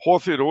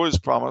 Horthy had always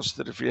promised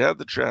that if he had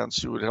the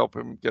chance, he would help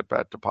him get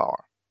back to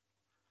power.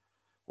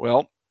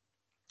 Well,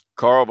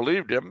 Karl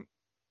believed him,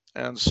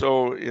 and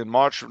so in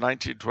March of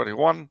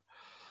 1921,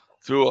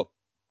 through a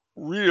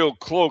real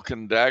cloak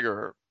and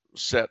dagger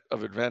set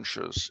of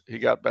adventures, he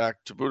got back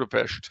to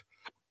Budapest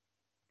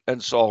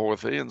and saw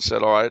Horthy and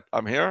said, all right,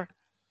 I'm here.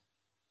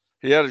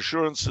 He had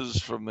assurances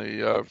from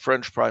the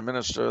French prime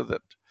minister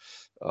that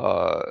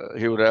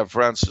he would have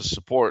France's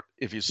support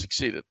if he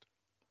succeeded.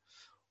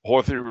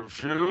 Horthy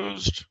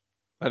refused,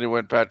 and he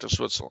went back to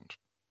Switzerland.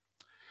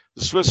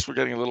 The Swiss were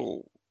getting a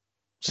little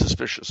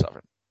suspicious of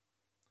him.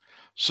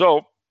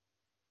 So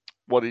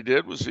what he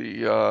did was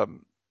he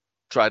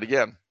tried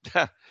again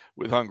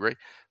with Hungary,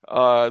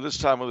 this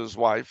time with his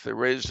wife. They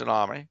raised an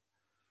army.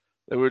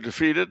 They were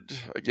defeated,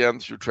 again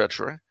through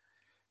treachery.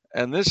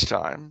 And this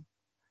time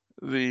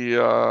the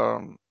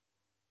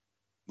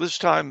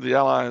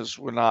Allies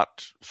were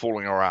not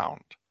fooling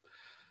around.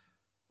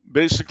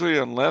 Basically,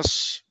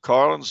 unless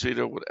Karl and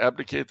Zita would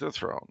abdicate their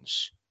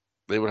thrones,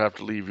 they would have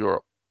to leave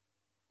Europe.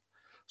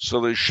 So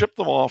they shipped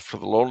them off to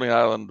the lonely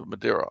island of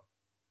Madeira.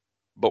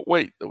 But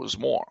wait, there was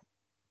more.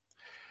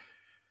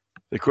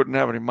 They couldn't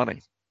have any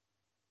money.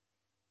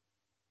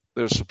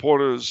 Their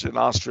supporters in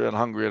Austria and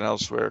Hungary and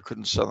elsewhere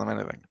couldn't sell them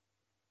anything.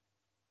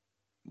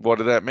 What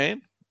did that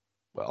mean?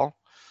 Well,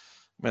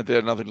 it meant they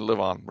had nothing to live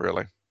on,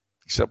 really,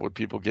 except what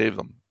people gave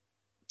them.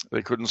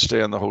 They couldn't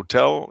stay in the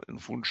hotel in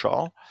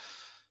Funchal.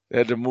 They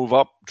had to move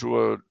up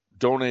to a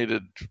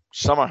donated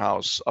summer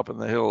house up in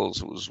the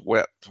hills. It was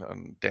wet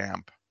and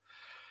damp.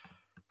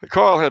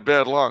 Karl had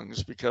bad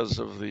lungs because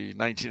of the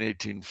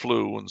 1918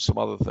 flu and some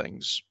other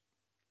things.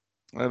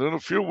 And in a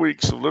few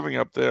weeks of living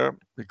up there,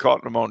 he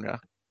caught pneumonia.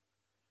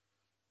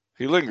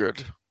 He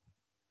lingered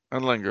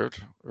and lingered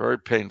very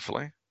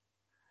painfully.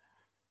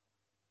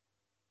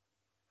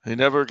 He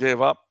never gave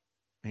up.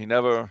 He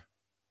never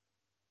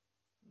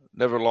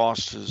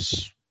lost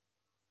his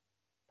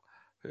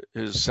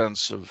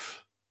sense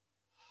of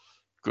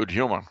good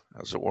humor,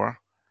 as it were.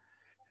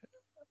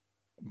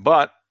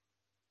 But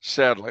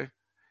sadly,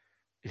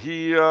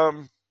 he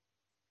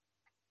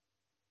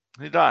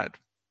died.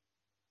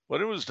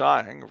 When he was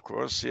dying, of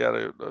course, he had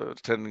a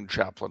attending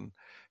chaplain.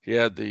 He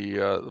had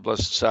the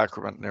Blessed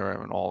Sacrament near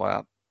him and all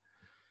that.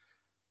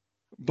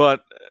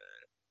 But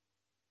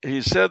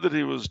he said that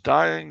he was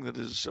dying, he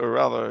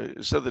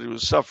said that he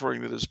was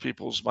suffering, that his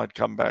peoples might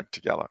come back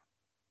together.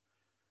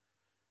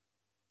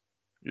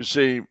 You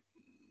see,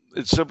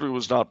 it simply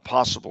was not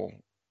possible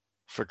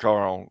for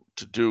Karl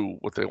to do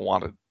what they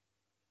wanted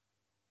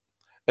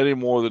any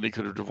more than he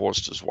could have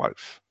divorced his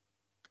wife.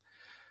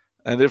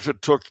 And if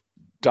it took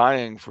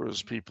dying for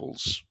his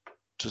peoples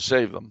to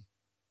save them,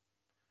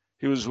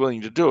 he was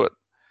willing to do it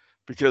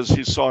because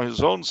he saw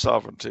his own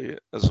sovereignty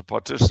as a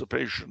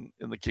participation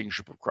in the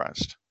kingship of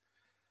Christ.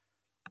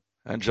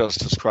 And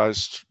just as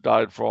Christ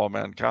died for all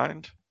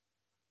mankind,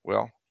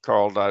 well,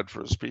 Karl died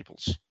for his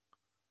peoples.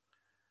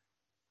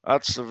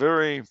 That's a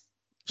very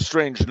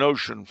strange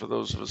notion for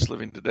those of us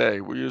living today.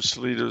 We're used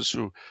to leaders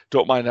who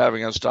don't mind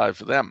having us die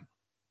for them,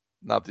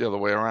 not the other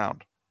way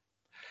around.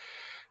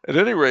 At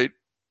any rate,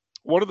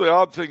 one of the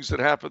odd things that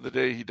happened the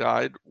day he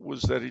died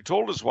was that he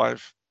told his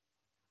wife,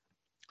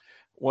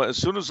 well, as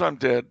soon as I'm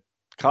dead,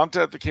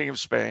 contact the King of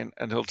Spain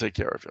and he'll take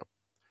care of you.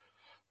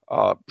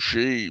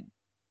 She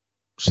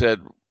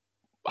said,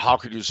 how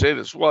could you say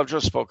this? Well, I've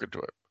just spoken to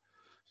him.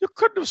 You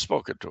couldn't have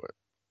spoken to him.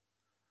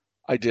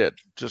 I did.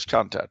 Just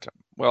contact him.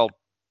 Well,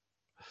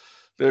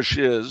 there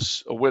she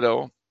is, a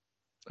widow,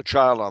 a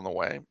child on the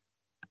way.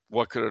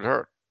 What could it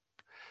hurt?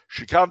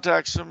 She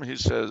contacts him. He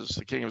says,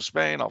 the King of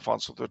Spain,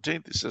 Alfonso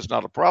XIII, he says,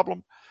 not a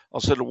problem. I'll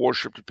send a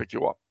warship to pick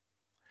you up.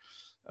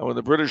 And when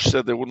the British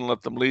said they wouldn't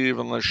let them leave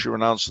unless she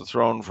renounced the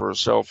throne for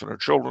herself and her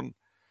children,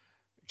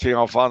 King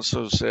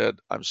Alfonso said,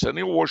 I'm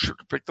sending a warship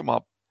to pick them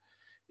up.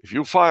 If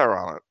you fire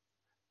on it,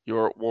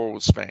 you're at war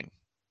with Spain.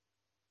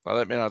 Now,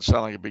 that may not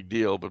sound like a big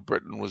deal, but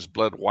Britain was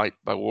bled white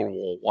by World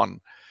War I,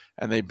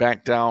 and they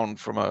backed down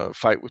from a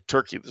fight with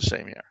Turkey the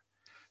same year.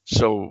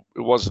 So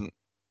it wasn't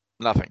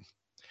nothing.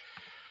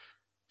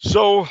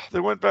 So they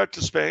went back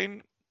to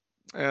Spain,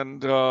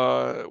 and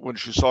when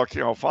she saw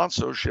King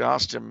Alfonso, she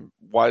asked him,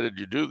 why did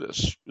you do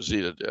this?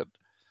 Zita did.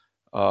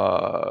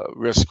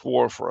 Risk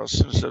war for us.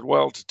 And he said,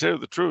 well, to tell you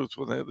the truth,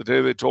 the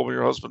day they told me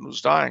your husband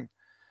was dying,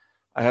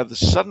 I had the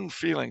sudden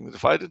feeling that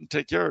if I didn't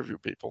take care of you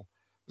people,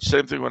 the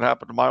same thing would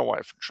happen to my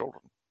wife and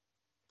children.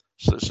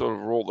 So they sort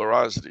of rolled their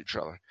eyes at each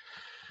other.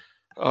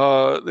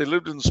 They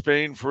lived in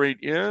Spain for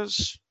 8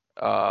 years,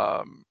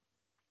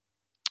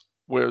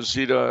 where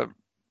Zita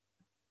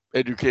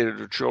educated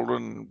her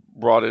children,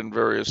 brought in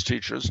various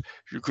teachers.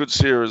 You could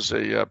see her as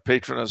a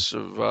patroness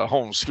of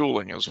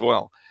homeschooling as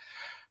well.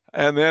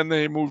 And then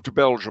they moved to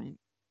Belgium.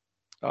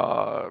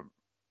 The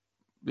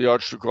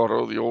Archduke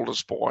Otto, the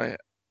oldest boy,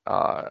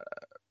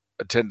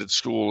 attended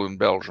school in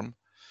Belgium.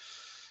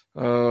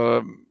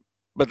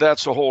 But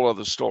that's a whole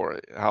other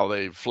story, how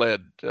they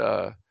fled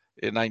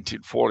in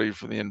 1940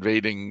 from the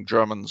invading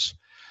Germans,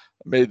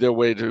 made their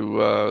way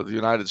to the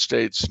United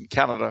States and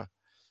Canada,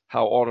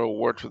 how Otto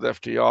worked with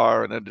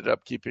FDR and ended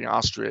up keeping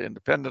Austria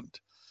independent,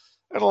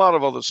 and a lot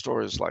of other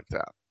stories like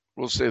that.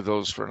 We'll save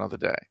those for another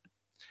day.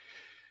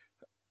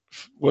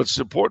 What's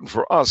important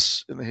for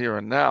us in the here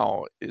and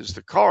now is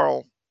that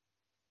Karl,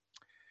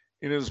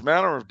 in his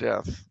manner of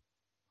death,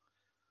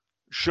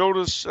 showed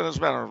us, in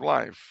his manner of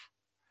life,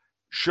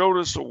 showed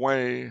us a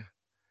way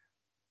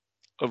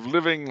of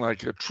living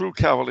like a true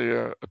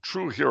cavalier, a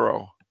true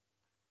hero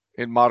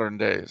in modern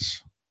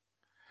days.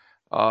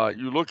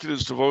 You look at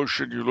his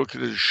devotion, you look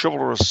at his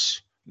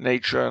chivalrous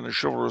nature and his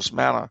chivalrous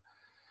manner,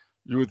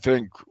 you would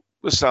think,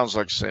 this sounds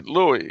like St.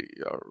 Louis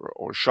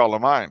or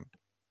Charlemagne.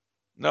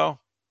 No,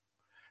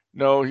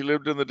 he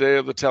lived in the day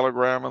of the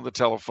telegram and the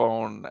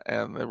telephone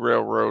and the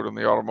railroad and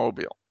the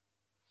automobile.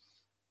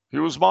 He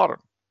was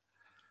modern,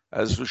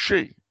 as was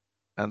she.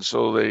 And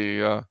so they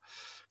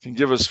can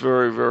give us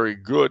very, very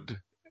good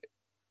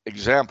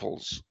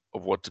examples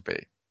of what to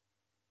be.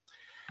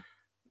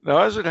 Now,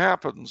 as it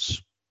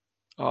happens,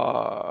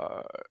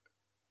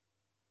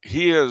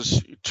 he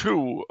has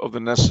two of the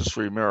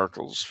necessary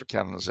miracles for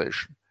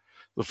canonization.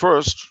 The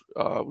first,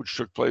 which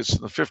took place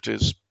in the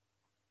 50s,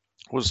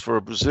 was for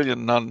a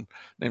Brazilian nun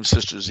named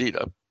Sister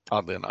Zita,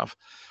 oddly enough,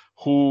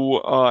 who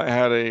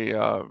had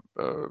a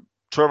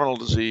terminal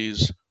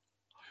disease.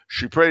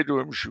 She prayed to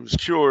him. She was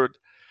cured.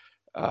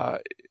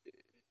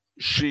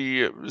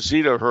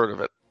 Zita heard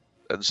of it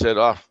and said,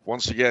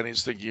 once again,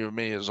 he's thinking of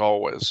me as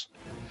always.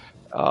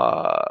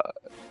 And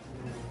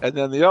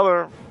then the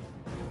other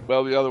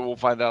we'll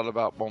find out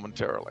about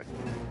momentarily.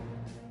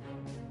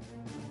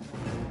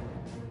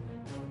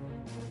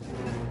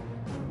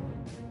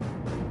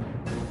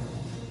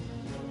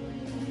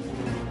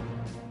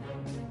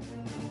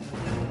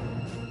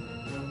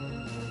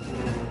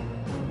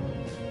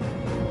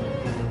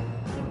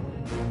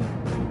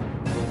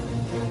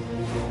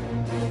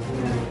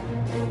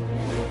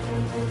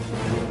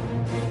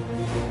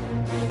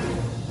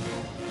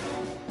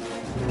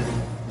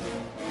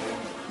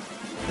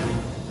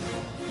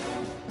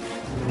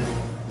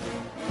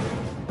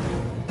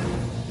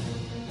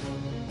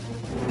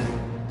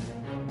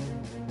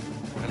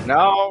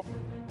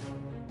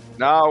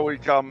 Now we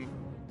come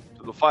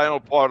to the final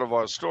part of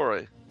our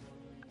story,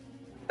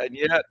 and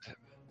yet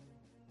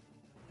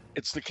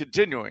it's the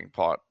continuing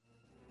part.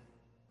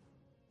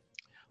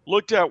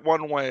 Looked at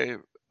one way,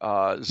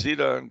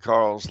 Zita and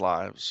Karl's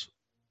lives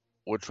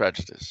were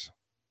tragedies.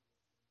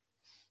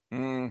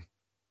 But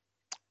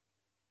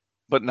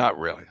not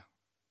really.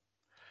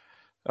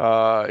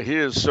 He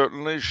is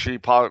certainly, she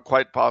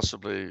quite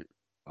possibly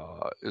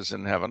is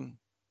in heaven.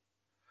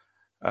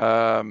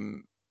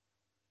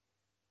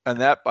 And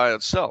that by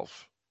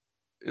itself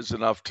is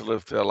enough to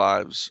lift their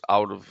lives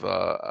out of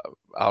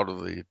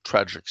the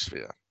tragic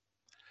sphere.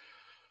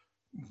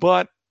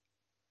 But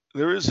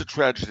there is a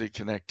tragedy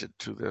connected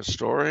to their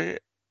story.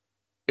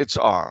 It's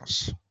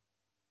ours.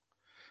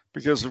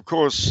 Because, of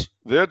course,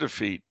 their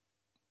defeat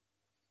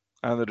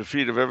and the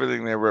defeat of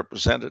everything they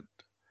represented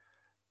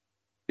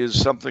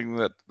is something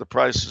that the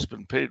price has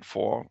been paid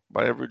for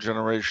by every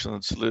generation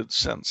that's lived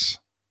since.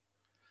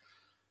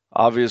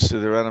 Obviously,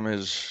 their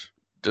enemies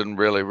didn't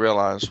really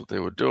realize what they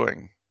were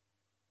doing,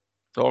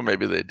 or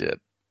maybe they did.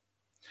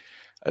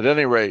 At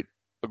any rate,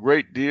 a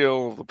great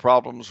deal of the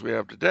problems we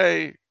have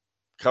today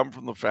come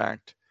from the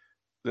fact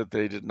that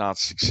they did not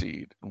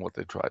succeed in what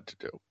they tried to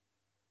do.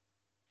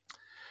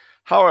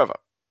 However,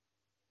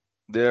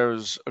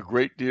 there's a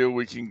great deal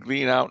we can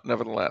glean out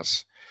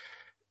nevertheless.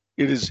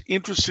 It is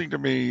interesting to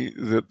me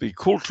that the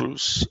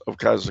cultus of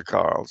Kaiser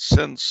Karl,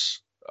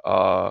 since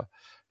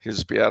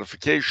his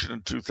beatification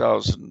in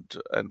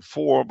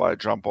 2004 by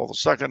John Paul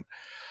II,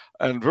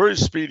 and very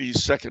speedy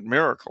second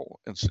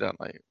miracle,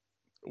 incidentally,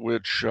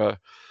 which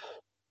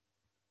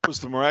was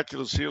the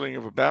miraculous healing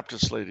of a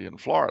Baptist lady in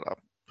Florida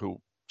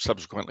who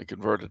subsequently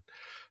converted.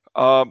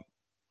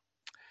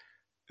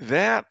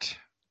 That's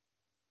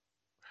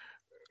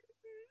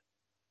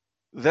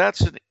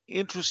an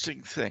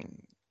interesting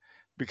thing,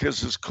 because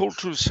his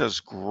cultus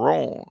has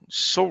grown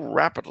so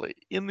rapidly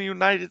in the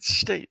United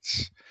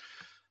States.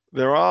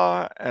 There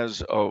are,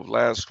 as of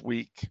last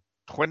week,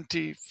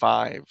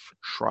 25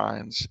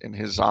 shrines in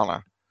his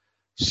honor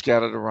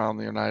scattered around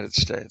the United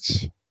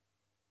States.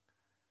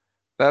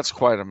 That's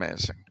quite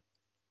amazing.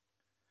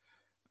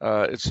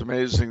 It's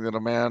amazing that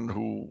a man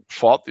who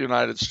fought the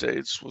United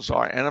States, was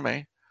our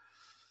enemy,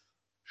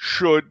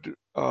 should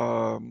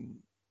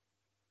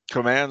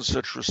command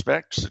such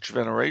respect, such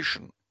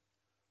veneration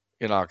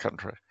in our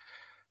country.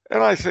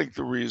 And I think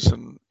the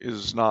reason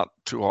is not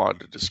too hard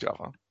to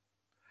discover.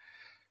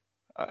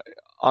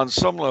 on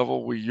some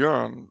level, we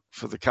yearn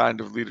for the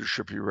kind of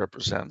leadership he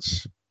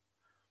represents,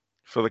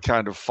 for the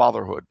kind of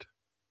fatherhood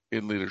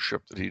in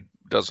leadership that he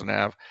doesn't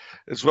have.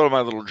 It's one of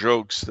my little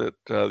jokes that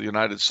the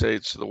United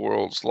States is the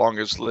world's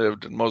longest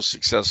lived and most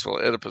successful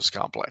Oedipus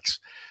complex.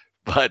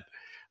 But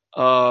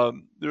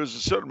there's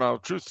a certain amount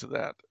of truth to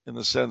that, in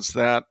the sense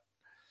that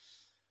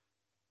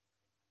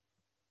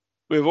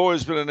we've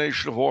always been a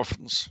nation of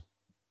orphans.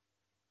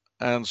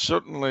 And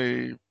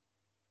certainly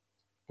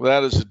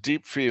that is a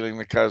deep feeling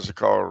that Kaiser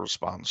Karl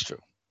responds to.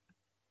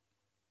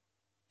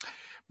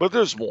 But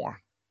there's more.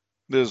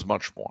 There's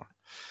much more.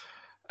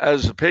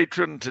 As a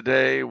patron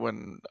today,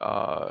 when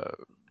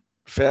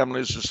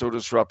families are so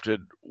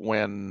disrupted,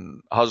 when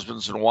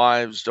husbands and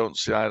wives don't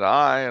see eye to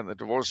eye and the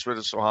divorce rate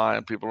is so high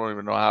and people don't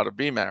even know how to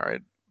be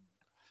married,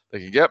 they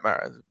can get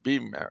married.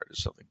 Being married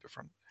is something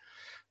different.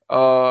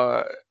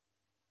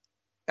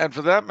 And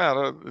for that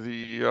matter,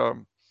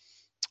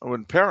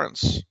 when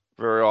parents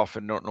very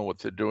often don't know what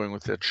they're doing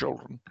with their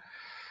children,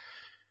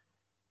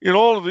 in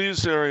all of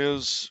these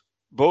areas,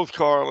 both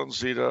Karl and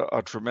Zita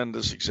are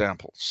tremendous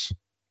examples.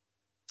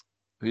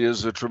 He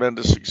is a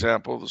tremendous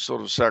example of the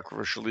sort of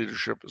sacrificial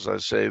leadership, as I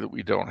say, that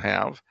we don't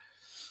have,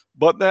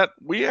 but that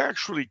we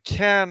actually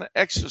can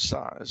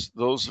exercise,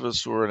 those of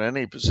us who are in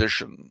any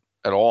position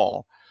at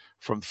all,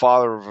 from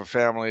father of a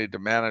family to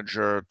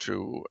manager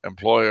to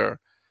employer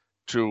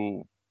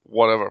to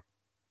whatever.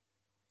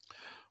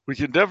 We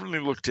can definitely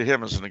look to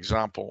him as an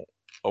example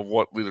of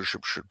what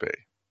leadership should be,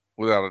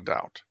 without a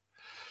doubt.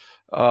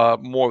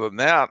 More than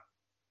that,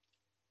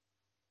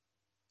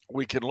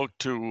 we can look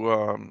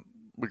to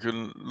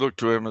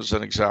him as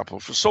an example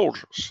for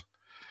soldiers.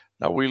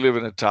 Now, we live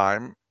in a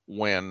time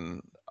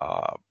when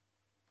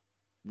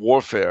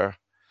warfare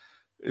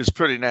is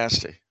pretty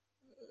nasty,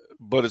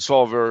 but it's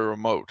all very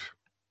remote,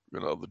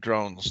 the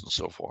drones and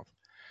so forth.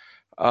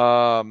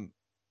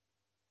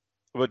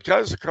 But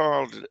Kaiser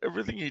Karl did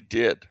everything he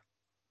did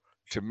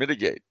to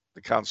mitigate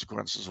the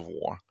consequences of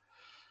war.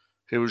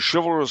 He was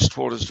chivalrous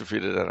toward his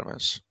defeated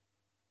enemies.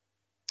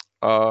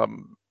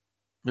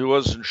 He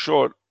was, in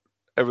short,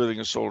 everything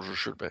a soldier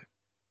should be.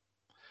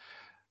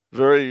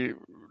 Very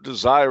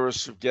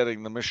desirous of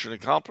getting the mission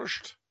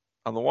accomplished,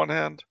 on the one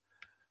hand,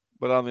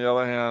 but on the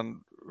other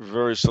hand,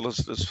 very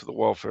solicitous for the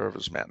welfare of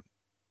his men.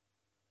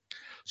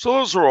 So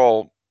those are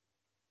all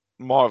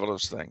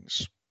marvelous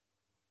things.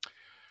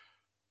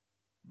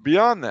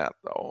 Beyond that,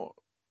 though,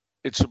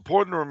 it's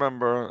important to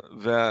remember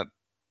that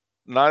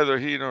neither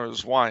he nor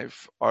his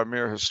wife are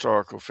mere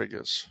historical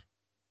figures.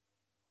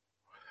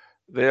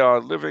 They are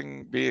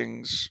living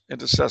beings,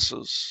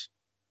 intercessors,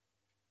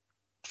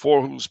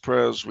 for whose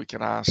prayers we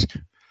can ask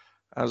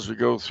as we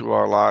go through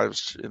our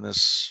lives in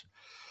this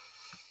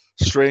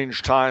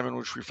strange time in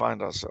which we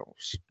find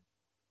ourselves.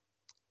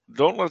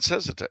 Don't let's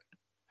hesitate.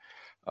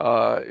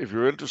 If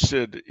you're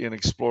interested in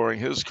exploring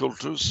his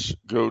cultus,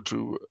 go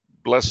to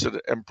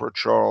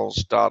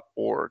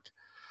blessedemperorcharles.org,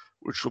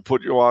 which will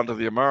put you onto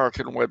the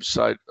American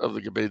website of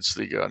the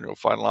Gebetsliga, and you'll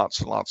find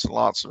lots and lots and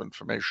lots of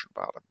information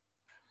about him.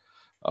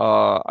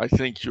 I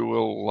think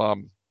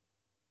you'll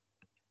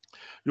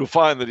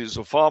find that he's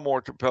a far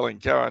more compelling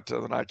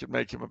character than I can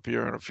make him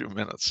appear in a few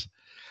minutes.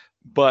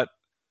 But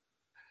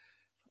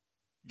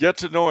get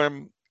to know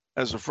him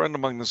as a friend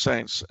among the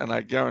saints, and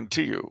I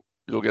guarantee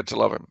you'll get to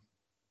love him.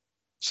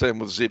 Same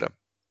with Zita.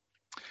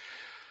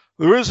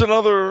 There is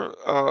another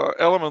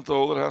element,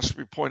 though, that has to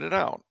be pointed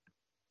out,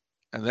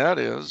 and that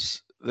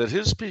is that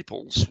his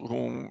peoples,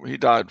 whom he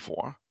died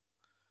for,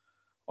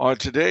 are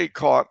today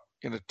caught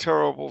in a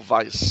terrible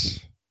vice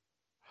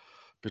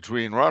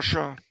between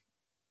Russia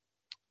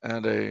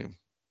and a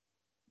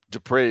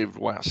depraved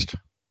West.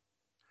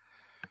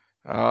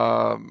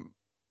 And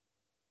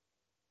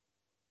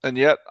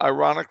yet,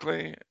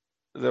 ironically,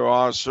 there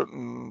are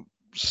certain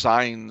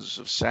signs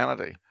of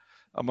sanity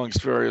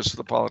amongst various of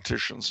the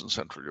politicians in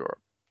Central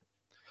Europe.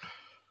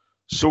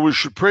 So we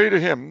should pray to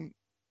him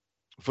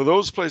for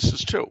those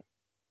places too,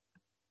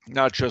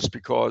 not just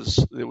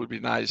because it would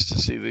be nice to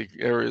see the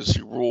areas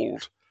he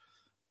ruled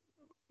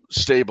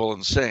stable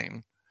and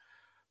sane,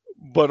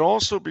 but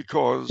also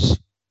because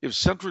if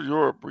Central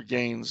Europe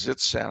regains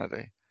its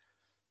sanity,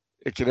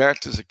 it can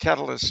act as a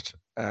catalyst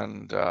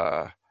and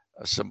a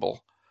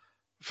symbol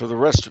for the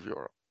rest of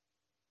Europe.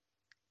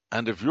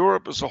 And if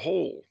Europe as a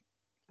whole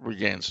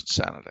regains its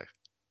sanity,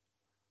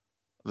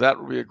 that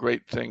would be a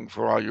great thing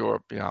for our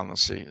Europe beyond the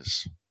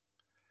seas.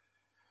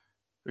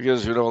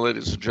 Because,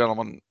 ladies and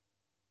gentlemen,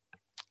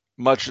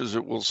 much as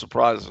it will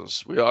surprise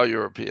us, we are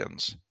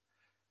Europeans.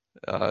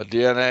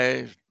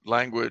 DNA,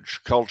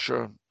 language,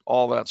 culture,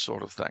 all that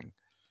sort of thing.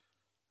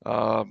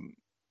 And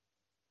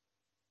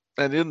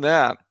in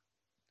that,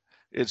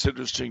 it's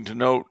interesting to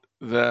note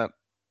that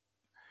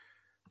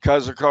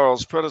Kaiser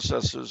Karl's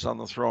predecessors on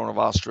the throne of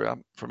Austria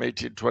from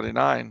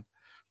 1829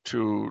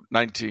 to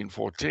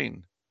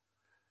 1914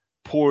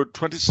 poured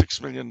 $26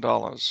 million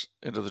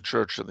into the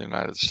Church of the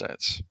United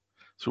States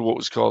through what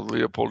was called the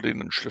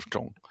Leopoldinen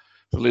Stiftung,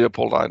 the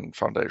Leopoldine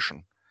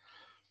Foundation.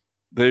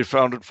 They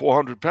founded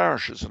 400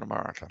 parishes in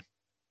America,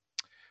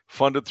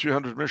 funded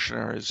 300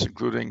 missionaries,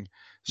 including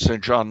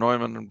St. John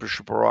Neumann and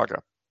Bishop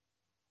Moraga.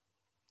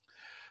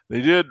 They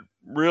did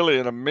really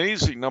an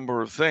amazing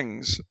number of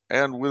things,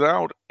 and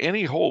without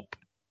any hope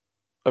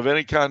of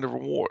any kind of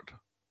reward.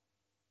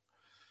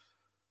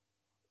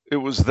 It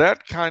was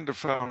that kind of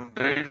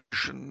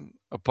foundation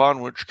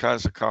upon which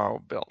Kaiser Karl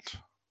built.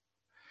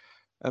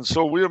 And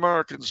so we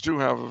Americans do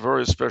have a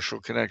very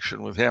special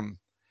connection with him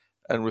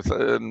and with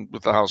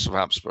the House of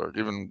Habsburg,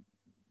 even,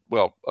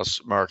 well, us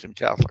American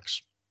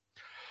Catholics.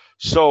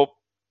 So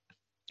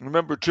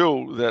remember,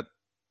 too, that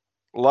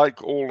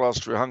like old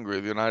Austria-Hungary,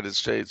 the United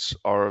States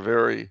are a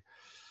very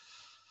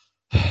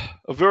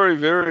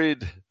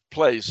varied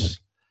place.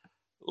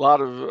 A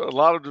lot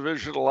of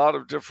division, a lot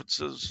of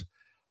differences.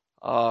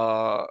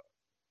 Let's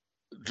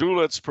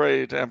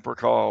pray to Emperor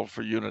Karl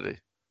for unity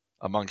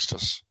amongst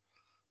us,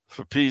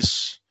 for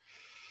peace,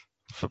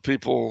 for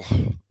people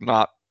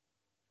not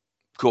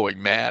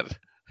going mad.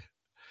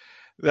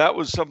 That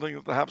was something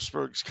that the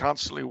Habsburgs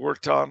constantly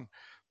worked on.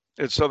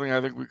 It's something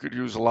I think we could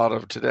use a lot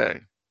of today.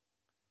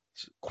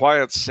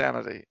 Quiet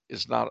sanity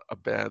is not a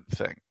bad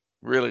thing,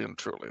 really and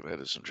truly,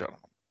 ladies and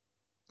gentlemen.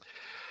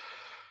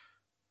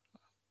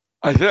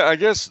 I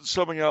guess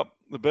summing up,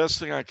 the best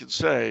thing I can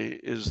say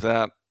is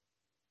that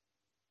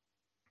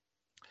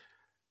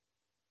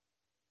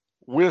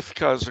with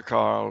Kaiser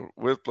Karl,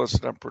 with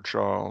Blessed Emperor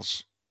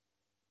Charles,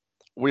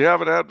 we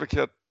have an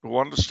advocate who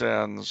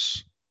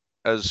understands,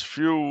 as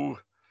few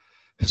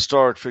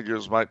historic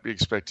figures might be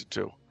expected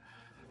to,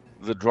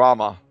 the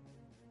drama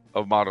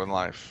of modern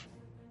life.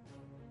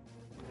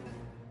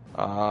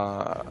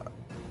 I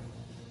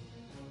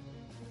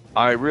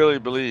really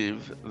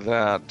believe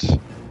that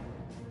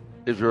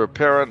if you're a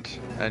parent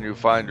and you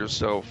find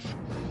yourself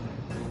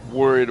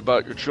worried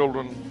about your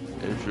children,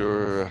 if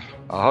you're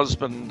a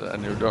husband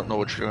and you don't know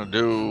what you're going to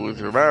do with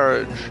your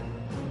marriage,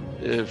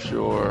 if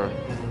you're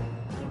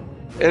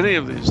any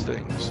of these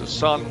things, a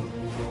son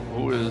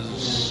who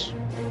is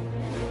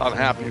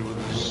unhappy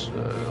with his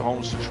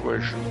home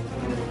situation,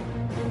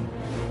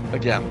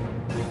 again,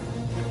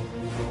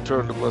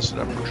 turn to Blessed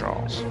Emperor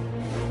Charles.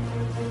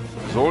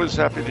 He's always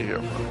happy to hear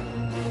from him.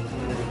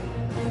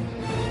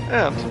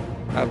 And,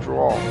 after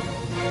all,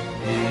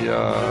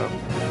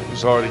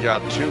 he's already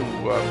got 2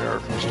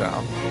 miracles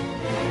down.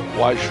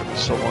 Why shouldn't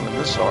someone in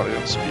this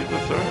audience be the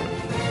 3rd?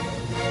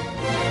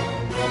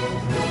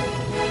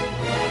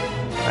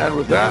 And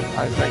with that,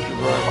 I thank you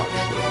very much.